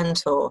your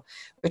mentor,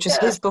 which is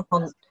his book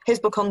on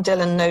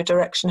Dylan, No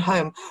Direction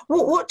Home.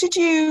 What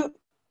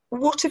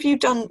have you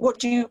done?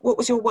 What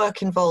was your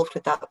work involved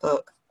with that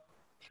book?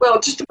 Well,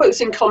 just to put this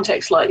in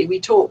context slightly,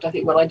 we talked, I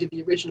think, when I did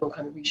the original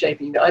kind of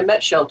reshaping. I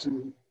met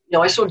Shelton.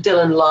 I saw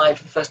Dylan live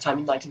for the first time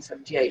in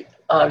 1978.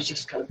 I was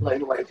just kind of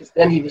blown away because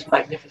then he was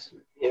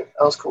magnificent.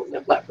 I was caught in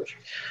Blackbush.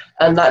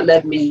 And that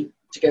led me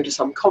to go to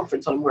some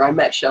conference on where I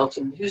met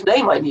Shelton, whose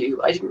name I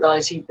knew. I didn't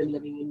realise he'd been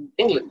living in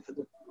England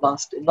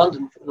in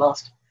London for the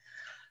last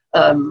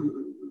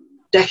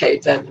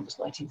decade then. It was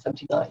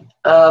 1979.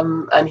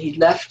 And he'd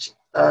left.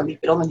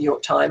 He'd been on the New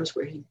York Times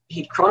where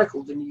he'd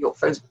chronicled the New York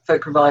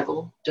folk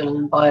revival, Dylan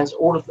and Baez,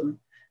 all of them.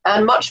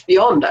 And much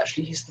beyond,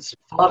 actually. He's the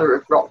father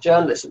of rock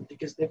journalism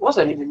because there was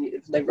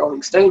no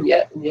Rolling Stone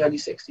yet in the early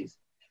 60s.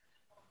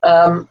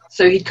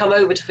 So he'd come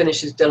over to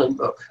finish his Dylan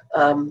book,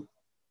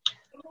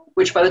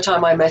 which by the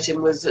time I met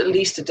him was at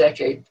least a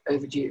decade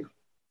overdue.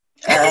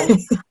 And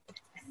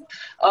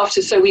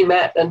so we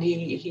met, and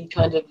he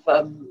kind of,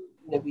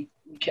 we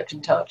kept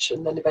in touch.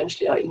 And then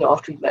eventually,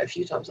 after we'd met a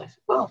few times, I said,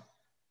 well,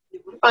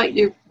 what about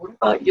you? What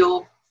about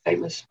your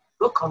famous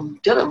book on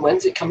Dylan?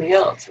 When's it coming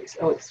out? So he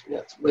said,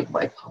 it's with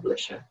my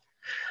publisher.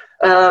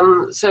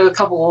 So a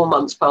couple more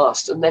months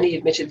passed, and then he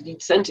admitted that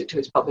he'd sent it to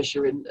his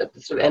publisher at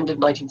the sort of end of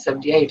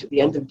 1978, at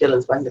the end of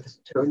Dylan's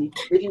Magnificent Tour, and he'd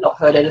really not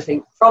heard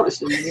anything from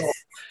us in New York.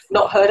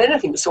 Not heard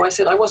anything. So I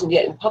said, I wasn't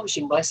yet in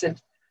publishing, but I said,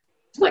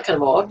 isn't that kind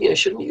of odd?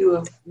 Shouldn't you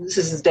have, this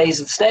is the days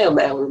of snail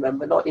mail,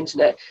 remember, not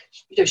internet.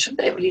 Shouldn't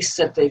they have at least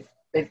said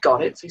they've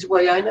got it? So he said,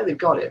 well, yeah, I know they've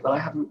got it, but I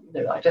haven't,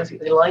 I don't think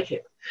they like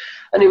it.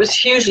 And it was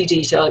hugely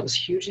detailed, it was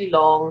hugely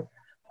long,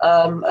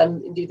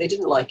 and indeed they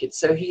didn't like it.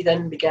 So he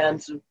then began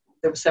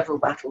there were several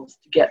battles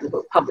to get the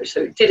book published.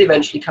 So it did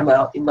eventually come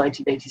out in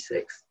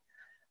 1986.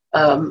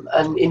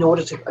 And in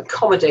order to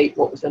accommodate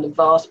what was then a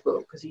vast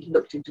book, because he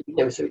looked into,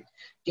 so it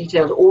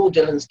detailed all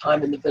Dylan's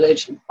time in the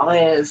village and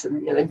Baez,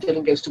 and then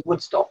Dylan goes to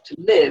Woodstock to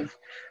live.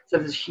 So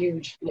there's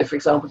huge, for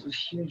example, there's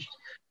huge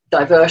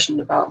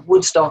diversion about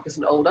Woodstock as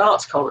an old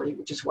arts colony,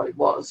 which is what it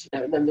was,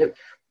 and then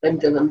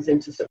Dylan's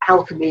into sort of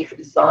alchemy for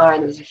design.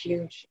 There was a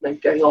huge,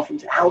 going off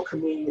into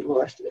alchemy and all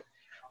the rest of it,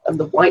 and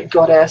the White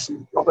Goddess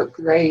and Robert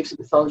Graves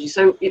mythology.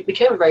 So it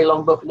became a very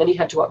long book, and then he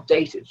had to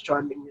update it to try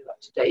and bring it up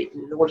to date.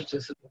 And in order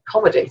to sort of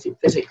accommodate it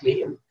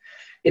physically, and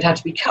it had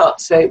to be cut,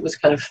 so it was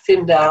kind of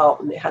thinned out,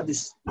 and it had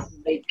this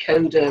late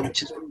coda,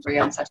 which is very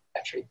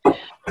unsatisfactory.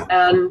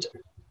 And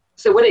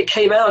so when it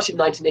came out in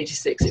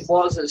 1986, it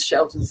was, as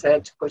Shelton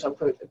said, quote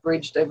unquote,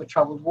 abridged over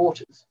troubled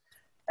waters.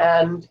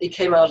 And it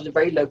came out at a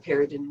very low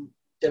period in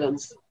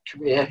Dylan's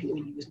career.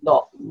 He was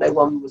no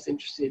one was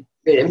interested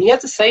really. He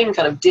had the same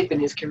kind of dip in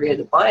his career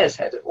that Baez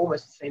had at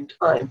almost the same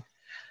time.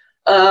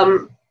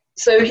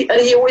 So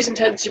he always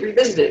intended to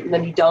revisit it, and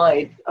then he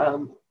died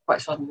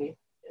quite suddenly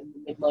in the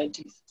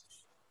mid-90s.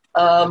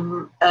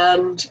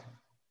 And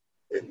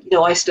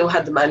I still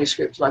had the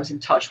manuscript, and I was in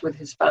touch with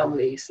his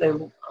family.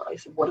 So I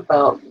said, what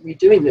about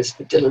redoing this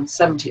for Dylan's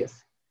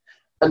 70th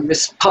and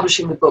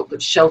publishing the book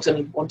that Shelton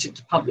had wanted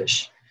to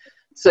publish?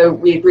 So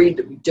we agreed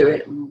that we'd do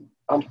it and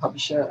found a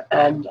publisher,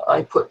 and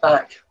I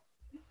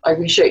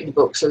reshaped the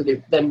book so that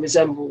it then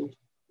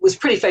was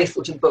pretty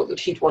faithful to the book that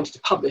he'd wanted to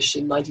publish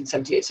in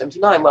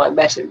 1978-79 when I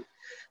met him.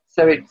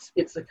 So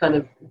it's a kind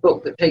of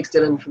book that takes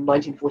Dylan from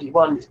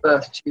 1941, his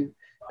birth, to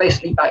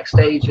basically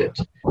backstage at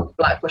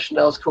Black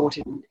Bushnell's Court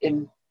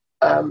in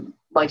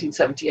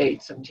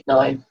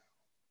 1978-79.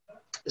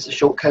 There's a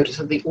short coda,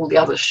 so all the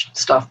other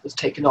stuff was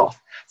taken off.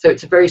 So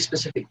it's a very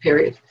specific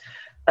period.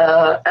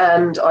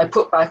 And I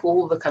put back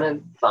all the kind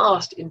of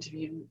vast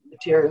interview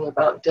material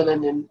about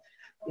Dylan and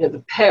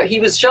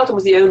Shelton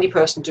was the only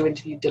person to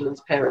interview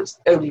Dylan's parents,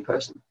 the only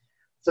person.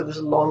 So there's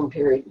a long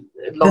period.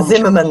 The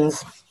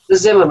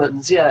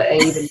Zimmermans, yeah,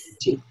 Abe and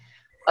Betty.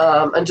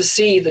 And to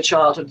see the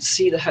childhood, to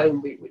see the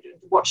home,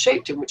 what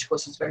shaped him, which of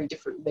course was very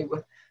different. They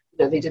were,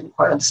 they didn't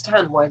quite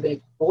understand why their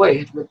boy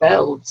had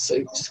rebelled so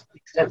to the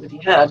extent that he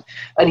had.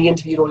 And he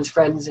interviewed all his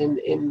friends at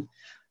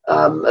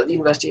the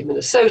University of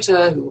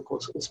Minnesota, who of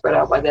course were spread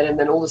out by then, and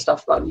then all the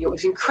stuff about New York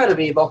was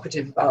incredibly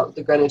evocative about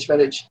the Greenwich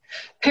Village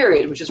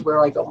period, which is where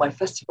I got my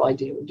festival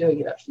idea in doing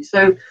it, actually.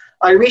 So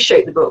I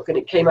reshaped the book, and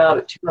it came out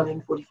at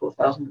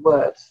 244,000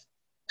 words,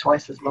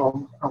 twice as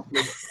long probably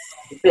as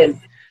it's been,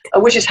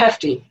 which is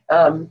hefty.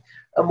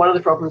 And one of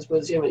the problems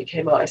was, when it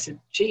came out, I said,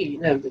 gee,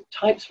 the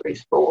type's very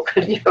small.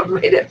 Could you have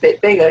made it a bit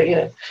bigger,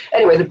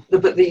 Anyway, the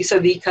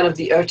kind of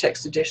the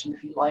Urtext edition,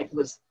 if you like,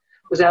 was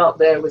out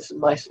there with some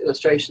nice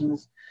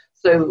illustrations.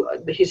 So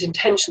his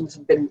intentions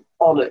have been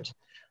honoured,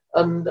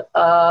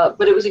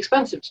 but it was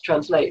expensive to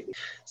translate.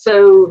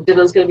 So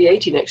Dylan's going to be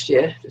 80 next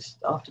year, just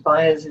after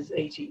Baez is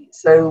 80.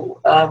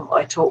 So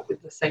I talked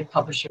with the same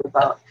publisher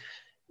about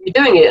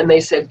doing it, and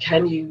they said,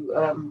 "Can you?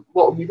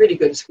 What would be really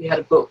good is if we had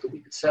a book that we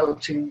could sell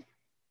to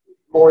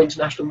more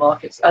international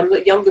markets, and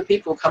that younger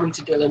people coming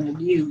to Dylan and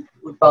you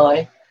would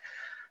buy.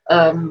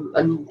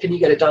 And can you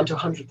get it down to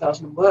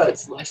 100,000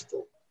 words?" And I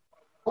thought,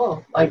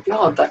 oh my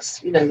God,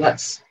 that's a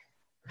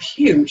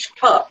huge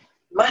cut,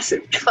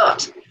 massive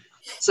cut.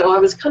 So I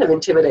was kind of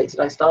intimidated.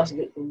 I started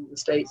it in the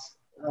States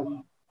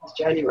this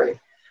January.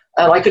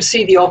 And I could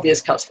see the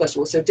obvious cuts, first of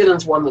all. So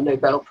Dylan's won the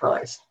Nobel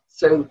Prize.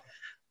 So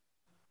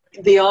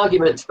the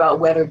argument about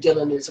whether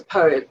Dylan is a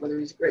poet, whether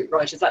he's a great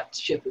writer, that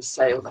ship has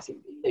sailed. I think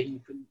you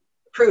can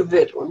prove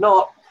it or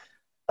not.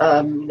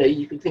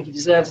 You can think he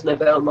deserves a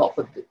Nobel or not,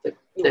 but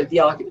the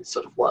argument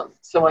sort of won.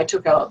 So I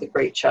took out the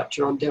great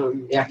chapter on Dylan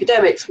and the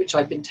academics, which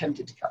I'd been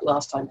tempted to cut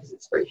last time because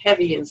it's very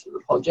heavy and sort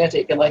of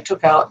apologetic, and I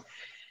took out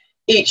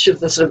each of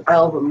the sort of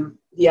album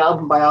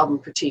by album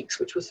critiques,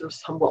 which was sort of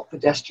somewhat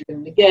pedestrian.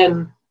 And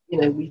again,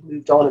 we've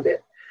moved on a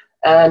bit,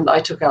 and I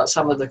took out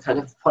some of the kind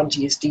of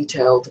pointiest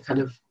detail, the kind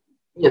of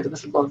there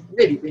was a lot of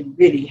really, really,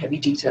 really heavy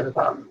detail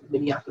about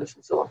Minneapolis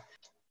and so on.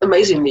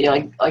 Amazingly,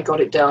 I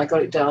got it down. I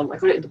got it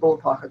in the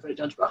ballpark. I got it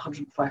down to about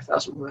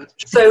 105,000 words.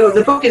 So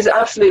the book is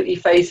absolutely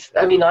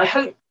I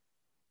hope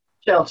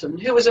Shelton,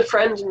 who was a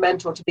friend and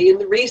mentor to me, and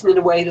the reason in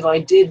a way that I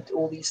did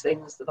all these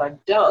things that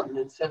I've done,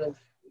 instead of,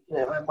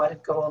 I might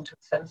have gone on to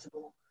a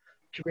sensible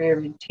career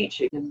in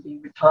teaching and be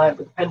retired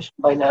with a pension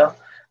by now.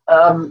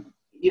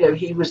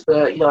 He was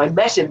I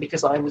met him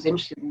because I was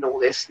interested in all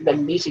this, and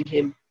then meeting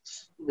him,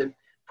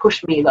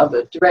 pushed me in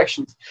other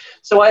directions.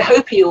 So I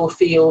hope he'll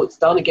feel it's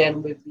done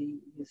again with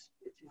his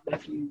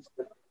nephews,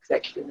 the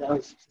executive now,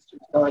 his sister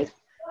died.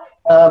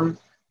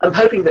 I'm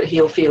hoping that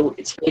he'll feel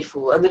it's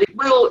faithful and that it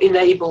will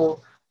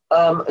enable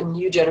a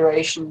new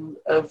generation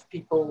of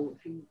people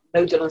who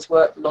know Dylan's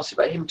work, but not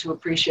about him, to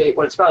appreciate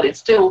what it's about. There's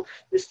still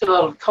a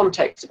lot of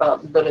context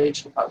about the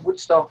village, and about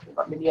Woodstock, and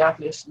about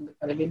Minneapolis, and the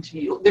kind of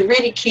interview. The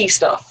really key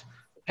stuff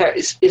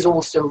is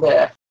all still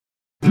there.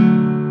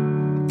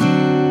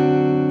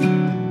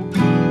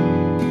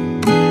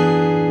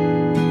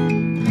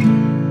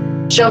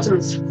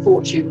 Shelton's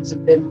fortunes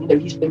have been,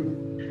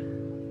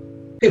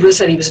 people have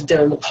said he was a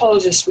Dylan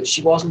apologist, which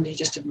he wasn't. He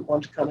just didn't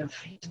want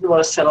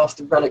to sell off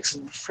the relics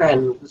of a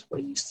friend, was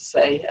what he used to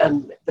say,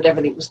 and that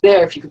everything was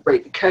there if you could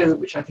break the code,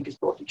 which I think is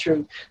broadly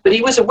true. But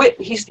he was a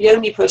witness. He's the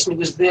only person who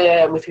was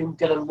there with whom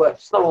Dylan worked.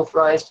 It's not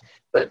authorized,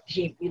 but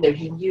he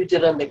knew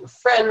Dylan. They were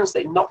friends.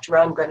 They knocked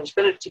around Greenwich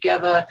Village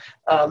together.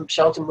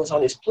 Shelton was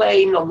on his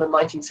plane on the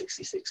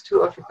 1966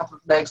 tour for a couple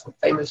of legs, the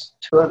famous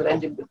tour that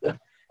ended with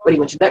when he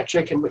went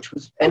electric, and which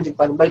was ended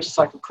by the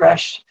motorcycle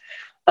crash.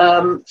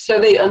 So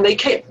they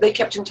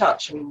kept in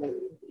touch. I mean,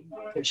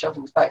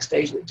 Shelton was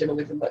backstage at dinner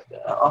with them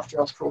after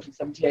I was caught in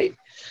 '78.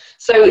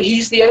 So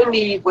he's the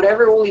only,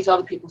 whatever all these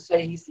other people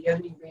say, he's the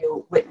only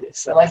real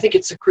witness. And I think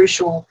it's a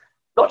crucial,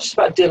 not just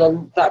about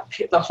Dylan,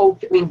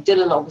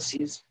 Dylan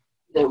obviously is,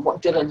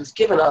 what Dylan has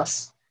given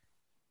us,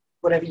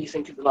 whatever you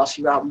think of the last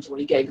few albums, what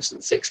he gave us in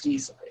the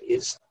 '60s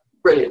is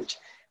brilliant.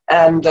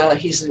 And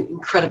he's an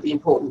incredibly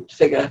important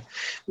figure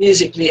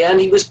musically. And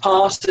he was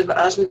part of,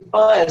 as with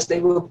Baez, they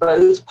were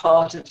both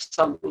part of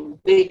something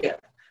bigger.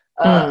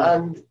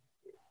 And,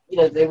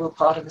 they were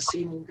part of a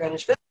scene in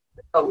Greenwich Village,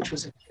 which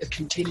was a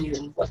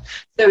continuum. So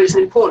it's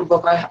an important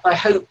book. I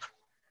hope,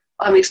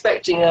 I'm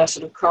expecting a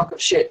sort of crock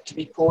of shit to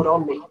be poured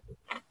on me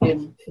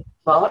in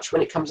March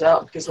when it comes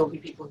out, because there'll be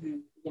people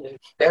who,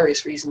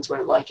 various reasons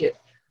won't like it.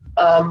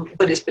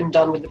 But it's been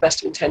done with the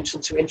best of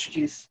intentions to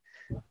introduce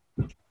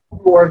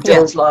more of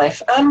Dylan's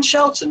life, and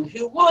Shelton,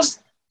 who was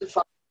the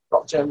father of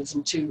rock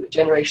journalism to a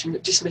generation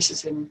that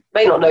dismisses him,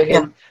 may not know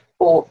him,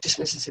 or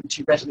dismisses him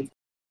too readily.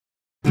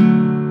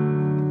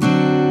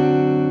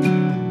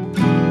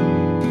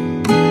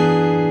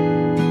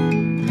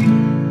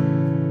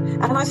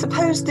 And I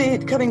suppose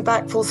coming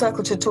back full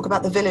circle to talk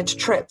about the village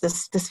trip,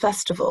 this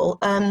festival,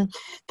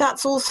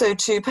 that's also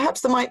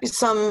perhaps there might be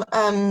some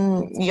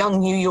young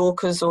New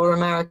Yorkers or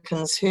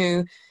Americans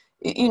who,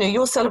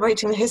 you're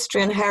celebrating the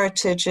history and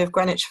heritage of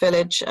Greenwich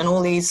Village and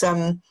all these,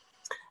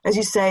 as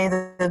you say,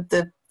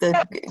 the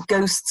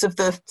ghosts of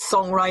the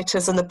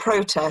songwriters and the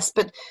protests.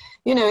 But,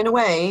 in a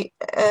way,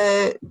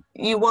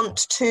 you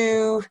want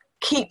to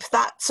keep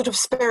that sort of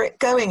spirit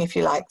going, if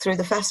you like, through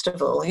the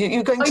festival.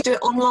 You're going to do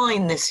it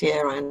online this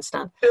year, I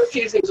understand. Do a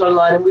few things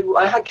online, and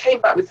I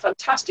came back with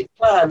fantastic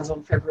plans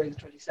on February the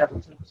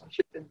 27th, and I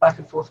should have been back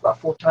and forth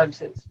about 4 times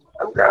since.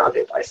 I'm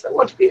grounded. I still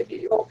want to be in New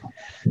York.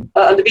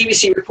 And the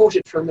BBC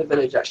reported from the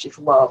village actually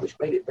for a while, which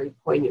made it very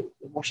poignant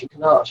in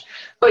Washington Arch.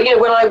 But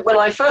when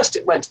I first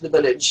went to the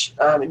village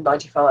in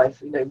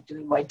 '95,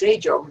 doing my day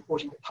job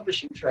reporting the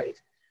publishing trade,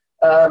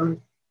 I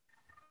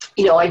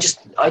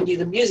knew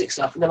the music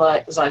stuff, and then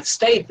as I've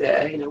stayed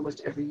there,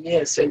 almost every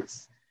year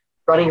since,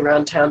 running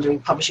around town doing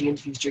publishing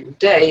interviews during the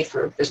day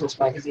for a business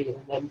magazine,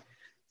 and then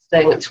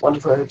staying at this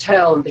wonderful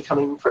hotel and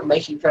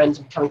making friends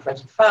and becoming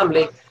friends with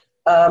family.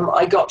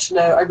 I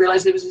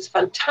realized there was this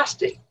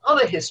fantastic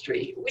other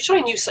history, which I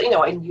knew,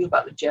 I knew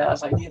about the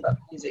jazz, I knew about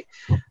the music,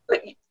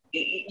 but,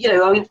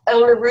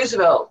 Eleanor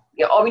Roosevelt,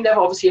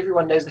 obviously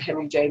everyone knows the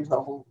Henry James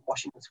novel,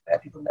 Washington Square,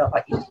 people know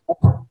about it.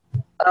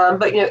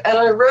 But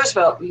Eleanor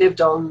Roosevelt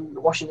lived on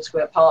Washington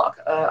Square Park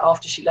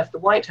after she left the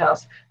White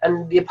House,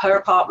 and her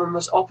apartment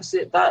was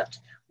opposite that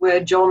where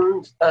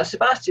John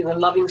Sebastian, a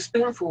Loving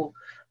Spoonful,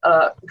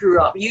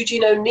 grew up.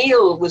 Eugene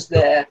O'Neill was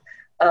there.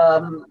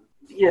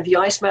 The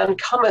Iceman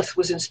Cometh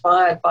was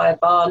inspired by a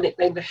bar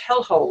nicknamed the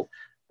Hellhole,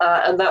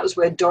 and that was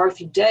where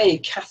Dorothy Day,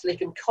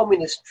 Catholic and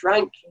communist,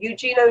 drank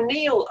Eugene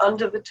O'Neill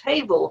under the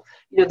table.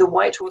 The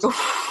White Horse.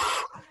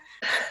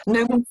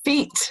 No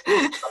feet.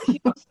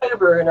 She was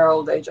sober in her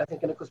old age, I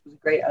think, and of course was a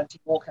great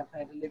anti-war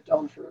campaigner, lived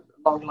on for a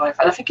long life,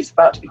 and I think it's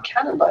about to be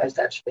canonized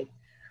actually.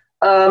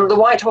 The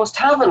White Horse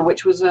Tavern,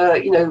 which was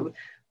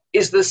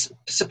is this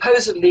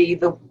supposedly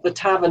the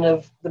tavern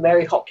of the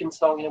Mary Hopkins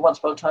song, once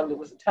upon a time there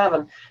was a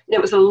tavern.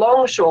 It was a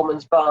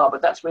longshoreman's bar,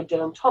 but that's where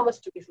Dylan Thomas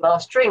took his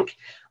last drink.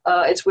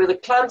 It's where the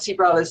Clancy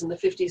brothers in the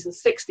 50s and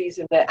 60s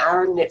in their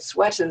Aaron knit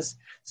sweaters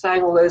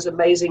sang all those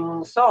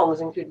amazing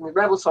songs, including the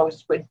Rebel songs.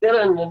 It's where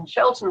Dylan and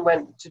Shelton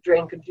went to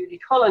drink, and Judy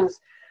Collins.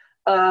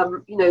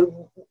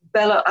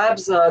 Bella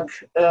Abzug,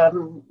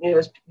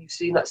 as you've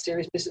seen that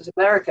series Mrs.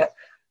 America,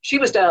 she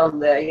was down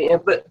there,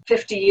 but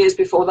 50 years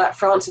before that,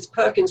 Frances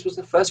Perkins was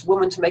the first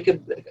woman to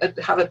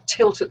have a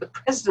tilt at the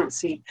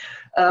presidency.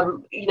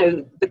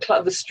 The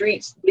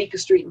streets, Bleecker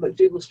Street and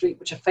McDougal Street,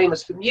 which are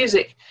famous for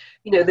music,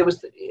 there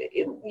was,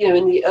 in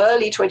the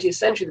early 20th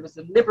century, there was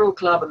the Liberal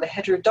Club and the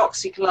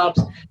Heterodoxy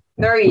clubs,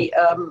 very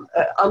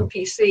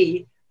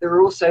un-PC. There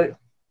were also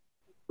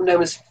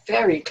known as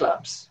fairy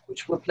clubs,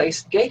 which were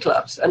gay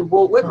clubs. And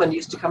Walt Whitman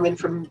used to come in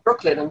from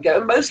Brooklyn and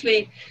go,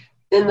 mostly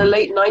in the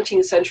late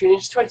 19th century and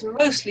into 20th,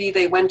 mostly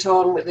they went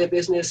on with their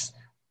business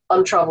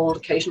untroubled.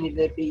 Occasionally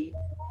there'd be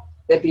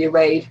there'd be a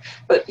raid.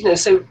 But,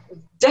 so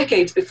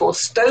decades before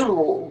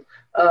Stonewall,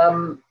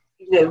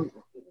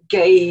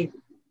 gay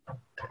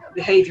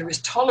behavior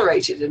is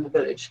tolerated in the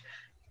village.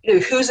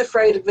 Who's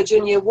afraid of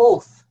Virginia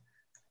Woolf?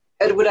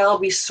 Edward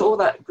Albee saw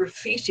that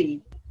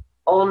graffiti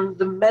on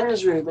the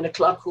men's room in a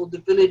club called the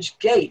Village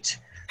Gate.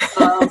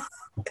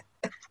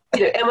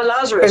 Emma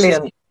Lazarus,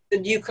 the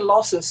new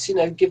Colossus,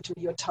 give to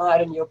me you're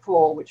tired and you're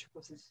poor, which of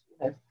course is,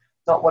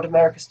 not what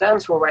America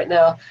stands for right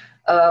now,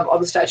 on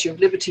the Statue of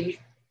Liberty.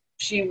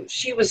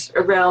 She was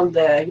around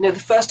there. The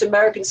first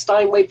American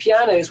Steinway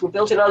pianos were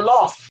built in a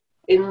loft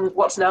in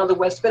what's now the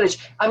West Village.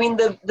 I mean,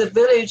 the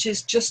village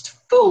is just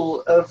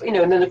full of,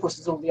 and then of course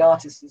there's all the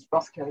artists, there's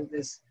Rothko,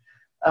 there's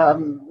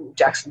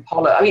Jackson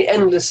Pollock, I mean,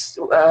 endless,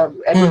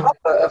 Edward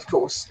Hopper, of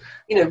course.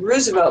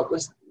 Roosevelt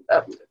was,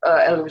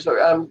 Eleanor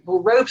Roosevelt,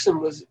 Paul Robeson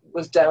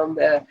was down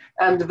there,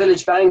 and the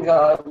Village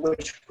Vanguard,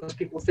 which of course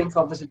people think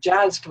of as a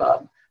jazz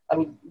club. I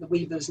mean, the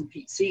Weavers and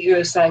Pete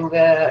Seeger sang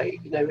there,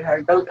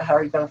 Harry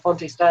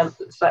Belafonte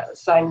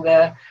sang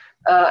there.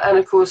 And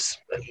of course,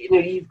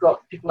 you've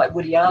got people like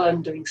Woody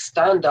Allen doing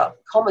stand-up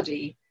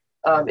comedy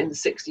in the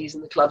 60s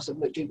in the clubs of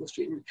McDougal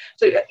Street. And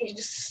so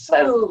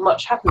so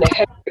much happened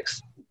there.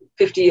 Hendrix,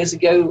 50 years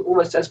ago,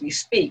 almost as we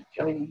speak,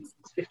 I mean,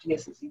 it's 50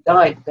 years since he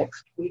died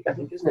next week, I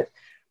think, isn't it?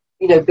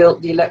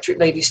 Built the Electric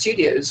Lady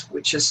Studios,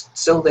 which is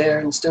still there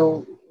and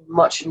still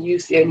much in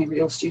use, the only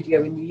real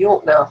studio in New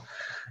York now.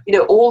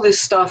 All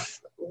this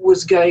stuff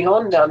was going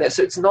on down there.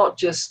 So it's not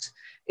just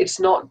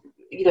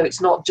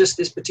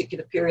this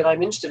particular period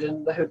I'm interested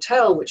in. The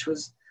hotel, which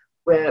was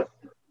where,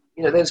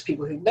 those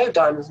people who know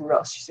Diamonds and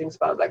Rust, she sings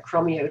about that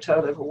crummy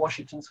hotel over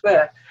Washington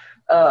Square.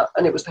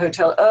 And it was the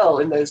Hotel Earl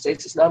in those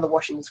days. It's now the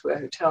Washington Square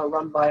Hotel,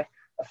 run by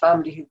a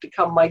family who've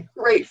become my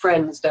great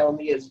friends down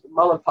the years, the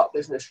mom and pop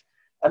business.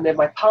 And they're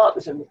my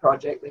partners in the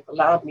project. They've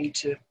allowed me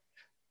to,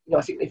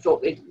 I think they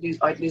thought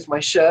I'd lose my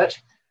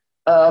shirt.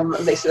 And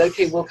they said,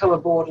 okay, we'll come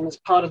aboard, and as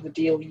part of the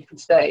deal, you can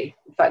stay.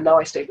 In fact, now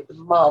I stay with the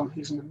mum,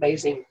 who's an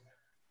amazing,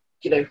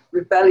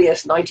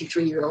 rebellious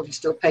 93-year-old who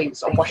still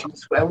paints on Washington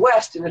Square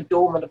West in a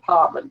dormant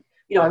apartment.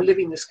 I'm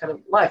living this kind of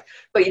life.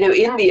 But,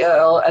 in the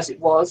Earl, as it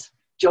was,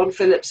 John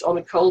Phillips, on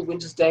a cold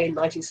winter's day in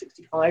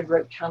 1965,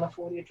 wrote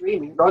California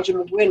Dreaming. Roger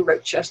McGuinn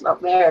wrote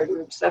Chestnut Mare,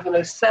 room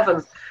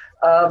 707.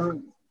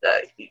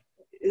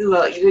 In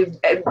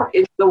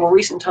the more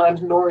recent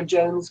times, Nora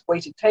Jones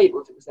waited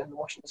tables. It was then the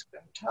Washington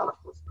Square Hotel,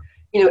 of course.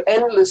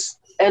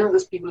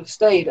 Endless people have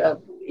stayed.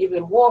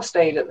 Evelyn Waugh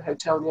stayed at the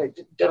hotel.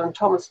 Dylan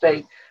Thomas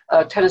stayed.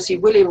 Tennessee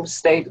Williams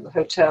stayed at the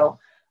hotel.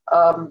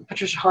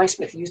 Patricia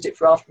Highsmith used it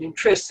for afternoon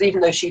trysts, even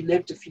though she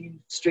lived a few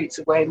streets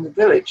away in the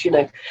village.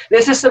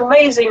 There's this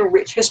amazing,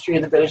 rich history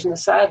in the village, and the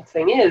sad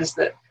thing is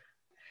that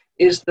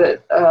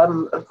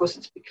of course,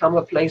 it's become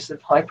a place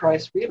of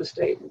high-priced real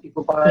estate, and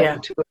people buy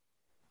into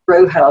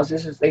row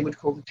houses, as they would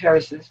call the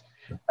terraces,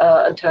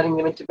 and turning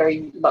them into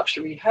very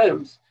luxury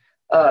homes.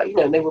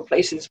 And they were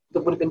places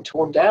that would have been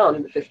torn down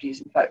in the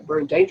 50s. In fact, were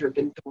in danger of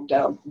being torn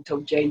down until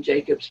Jane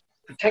Jacobs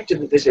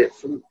protected the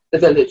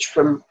village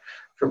from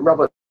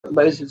Robert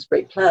Moses'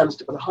 great plans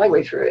to put a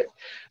highway through it.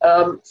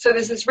 So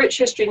there's this rich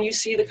history, and you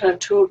see the kind of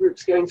tour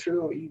groups going through,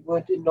 or you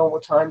would in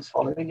normal times,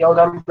 following the old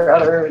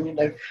umbrella, and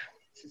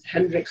this is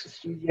Hendrix's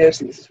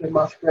studios, and this is where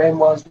Martha Graham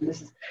was, and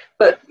this is.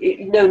 But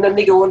and then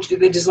they go on to do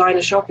their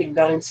designer shopping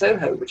down in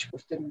Soho, which of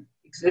course didn't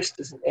exist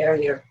as an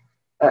area.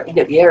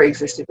 The area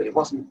existed, but it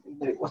wasn't.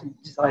 It wasn't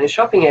a designer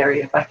shopping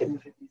area back in the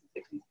 50s and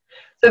 60s.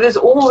 So there's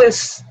all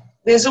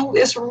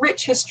this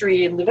rich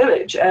history in the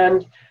village,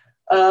 and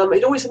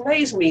it always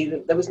amazed me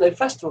that there was no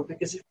festival,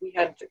 because if we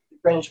had the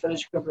Greenwich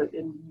Village equivalent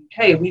in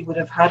the UK, we would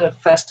have had a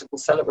festival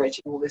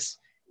celebrating all this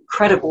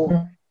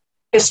incredible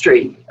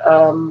history.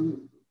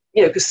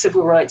 Because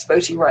civil rights,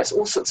 voting rights,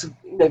 all sorts of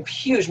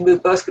huge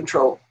birth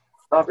control,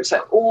 Margaret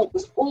Sanger,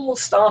 was all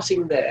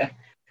starting there.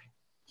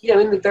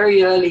 In the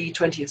very early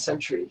 20th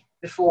century,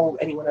 before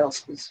anyone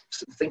else was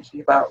sort of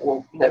thinking about,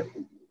 or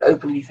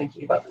openly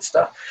thinking about this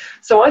stuff.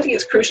 So I think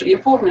it's crucially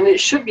important, and it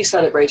should be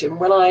celebrated.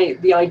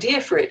 And the idea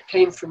for it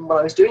came from when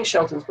I was doing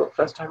Shelton's book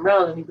first time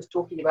round, and he was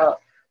talking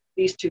about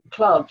these two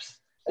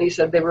clubs, and he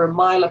said they were a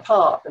mile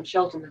apart, and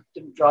Shelton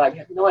didn't drive, he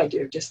had no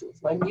idea of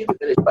distance, and I knew the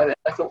village by then.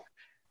 I thought,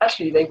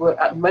 actually, they were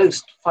at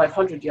most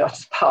 500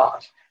 yards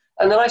apart.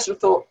 And then I sort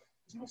of thought,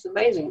 isn't this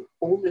amazing?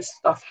 All this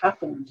stuff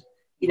happened,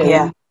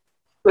 in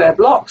square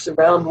blocks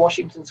around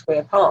Washington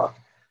Square Park.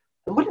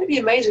 And wouldn't it be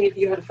amazing if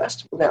you had a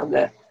festival down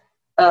there?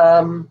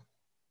 And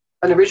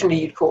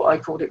originally I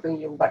called it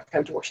Bringing You Back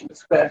Home to Washington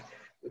Square,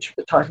 which is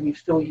the title we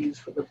still use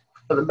for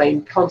the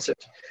main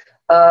concert.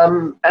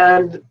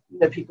 And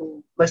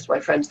people, most of my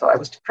friends thought I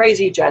was too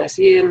crazy. Janice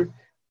Ian,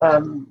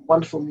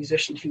 wonderful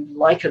musician who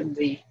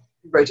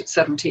wrote at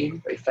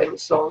 17, very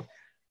famous song,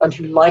 and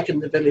who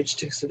likened the village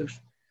to sort of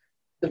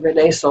the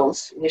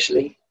Renaissance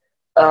initially,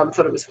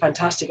 thought it was a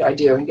fantastic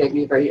idea and gave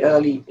me a very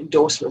early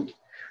endorsement.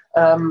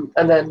 And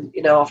then,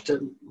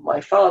 after my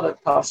father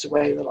passed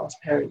away, the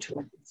last parent who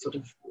was sort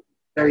of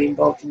very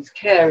involved in his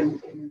care, in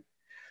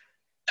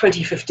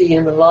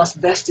 2015, the last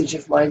vestige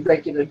of my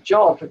regular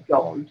job had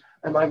gone,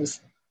 and I was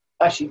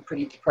actually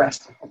pretty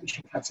depressed. I probably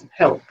should have had some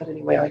help. But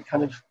anyway, I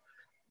kind of,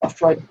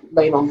 after I'd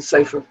lain on the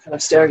sofa kind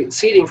of staring at the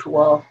ceiling for a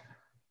while,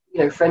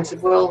 friends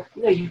said, well,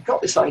 you've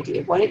got this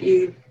idea. Why don't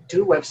you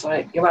do a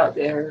website, go out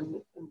there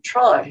and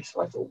try?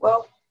 So I thought,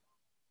 well,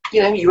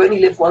 you only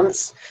live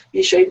once. Be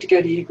ashamed to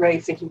go to your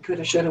grave thinking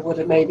coulda, shoulda,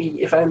 woulda,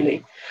 maybe, if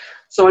only.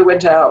 So I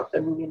went out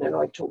and,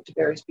 I talked to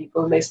various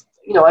people, and they,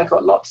 I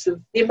got lots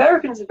of, the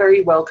Americans are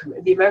very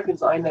welcoming. The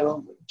Americans I know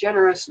are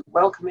generous and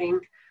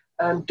welcoming,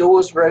 and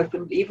doors were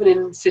opened, even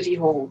in City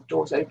Hall,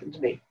 doors opened to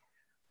me.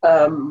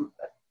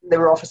 There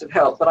were offers of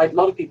help, but a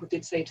lot of people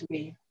did say to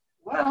me,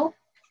 well,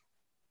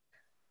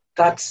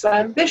 that's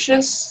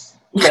ambitious,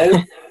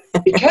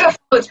 be careful,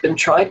 it's been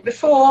tried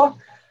before.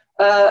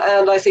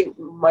 And I think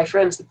my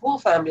friends, the Paul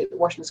family at the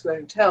Washington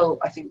Square Hotel,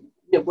 I think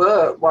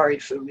were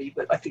worried for me,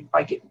 but I think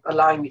by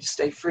allowing me to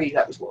stay free,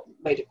 that was what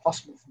made it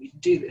possible for me to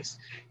do this,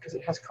 because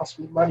it has cost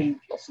me money,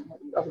 lots of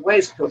money in other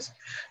ways, of course.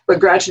 But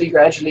gradually,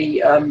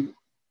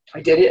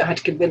 I did it. I had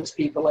to convince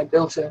people. I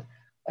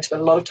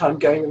spent a lot of time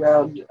going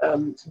around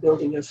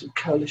building a sort of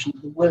coalition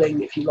of the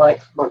willing, if you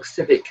like, amongst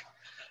civic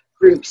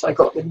groups. I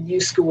got the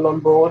New School on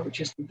board, which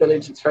is the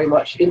village. It's very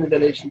much in the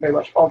village and very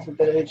much of the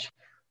village.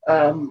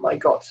 I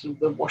got sort of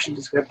the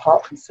Washington Square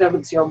Park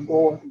Conservancy on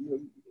board.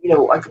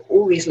 I got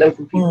all these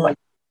local people like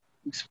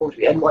supported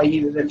me,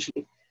 NYU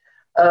eventually.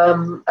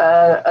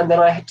 And then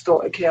I had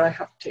thought, okay, I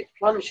have to take the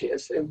plunge here.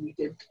 So we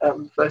did,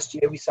 first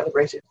year we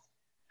celebrated.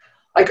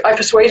 I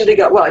persuaded a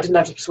guy, well, I didn't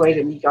have to persuade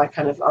him. I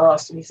kind of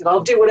asked, and he said,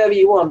 I'll do whatever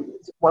you want.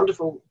 It's a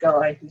wonderful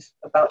guy who's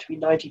about to be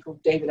 90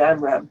 called David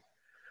Amram,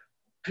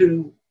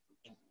 who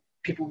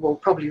people will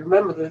probably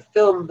remember the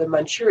film The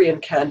Manchurian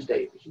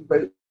Candidate. He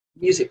wrote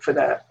music for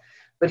that.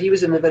 But he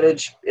was in the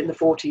village in the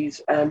 40s,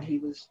 and he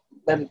was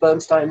Leonard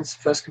Bernstein's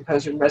first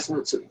composer in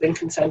residence at the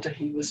Lincoln Center.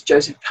 He was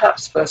Joseph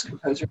Papp's first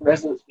composer in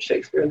residence for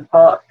Shakespeare in the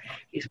Park.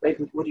 He's played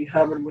with Woody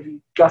Herman,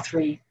 Woody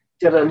Guthrie,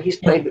 Dylan. He's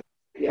played with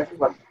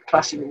everyone,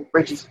 classical,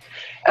 British.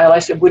 And I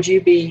said, would you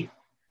do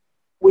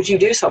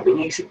something?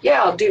 And he said,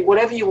 yeah, I'll do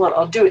whatever you want.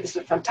 I'll do it. This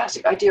is a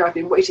fantastic idea. I've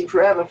been waiting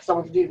forever for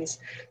someone to do this.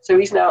 So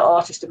he's now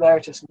artist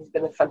emeritus, and he's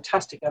been a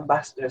fantastic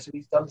ambassador. So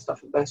he's done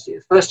stuff in both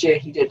years. First year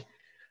he did,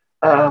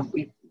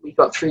 we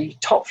got 3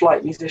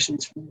 top-flight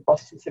musicians from the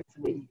Boston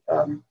Symphony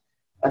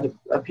and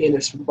a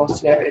pianist from the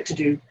Boston area to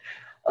do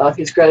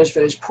his Greenwich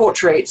Village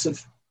portraits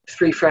of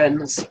 3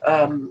 friends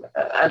and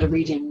a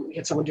reading. We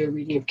had someone do a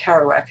reading of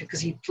Kerouac,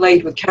 because he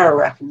played with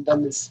Kerouac and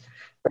done this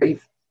very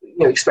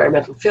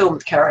experimental film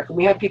with Kerouac. And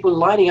we had people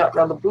lining up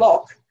around the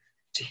block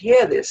to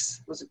hear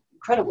this. It was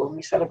incredible. And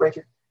we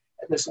celebrated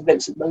St.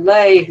 Vincent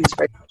Millay, who's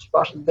very much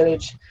part of the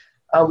village.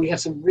 We had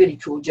some really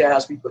cool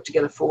jazz. We put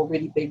together 4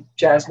 really big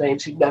jazz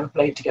names who'd never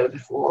played together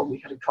before, and we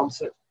had a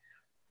concert.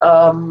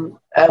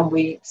 And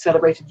we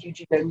celebrated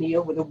Eugene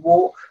O'Neill with a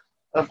walk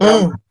of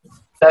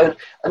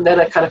and then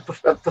a kind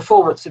of a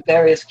performance of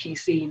various key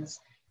scenes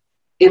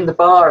in the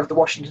bar of the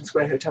Washington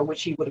Square Hotel,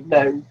 which he would have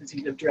known because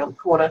he lived around the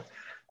corner.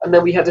 And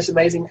then we had this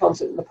amazing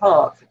concert in the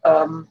park,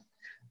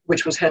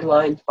 which was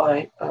headlined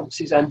by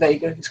Suzanne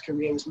Vega, whose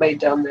career was made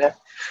down there.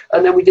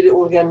 And then we did it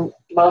all again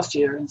last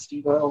year, and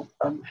Steve Earle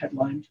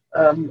headlined.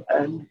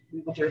 And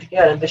we will do it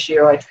again. And this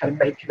year I kind of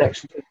made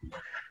connections with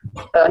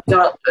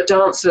a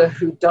dancer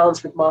who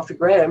danced with Martha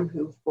Graham,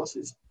 who of course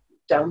is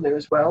down there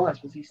as well,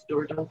 as was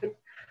Isadora Duncan.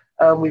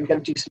 We were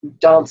going to do some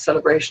dance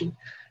celebration.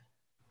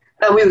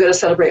 And we were going to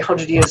celebrate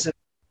 100 years of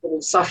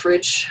women's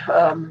suffrage.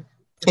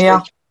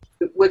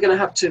 We're going to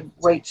have to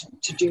wait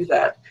to do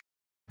that.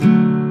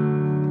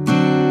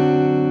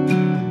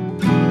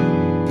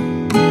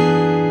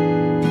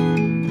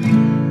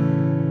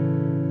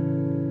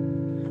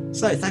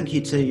 So thank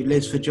you to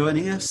Liz for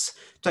joining us.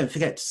 Don't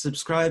forget to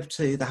subscribe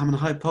to the Ham and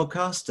High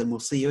podcast, and we'll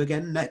see you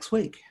again next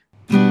week.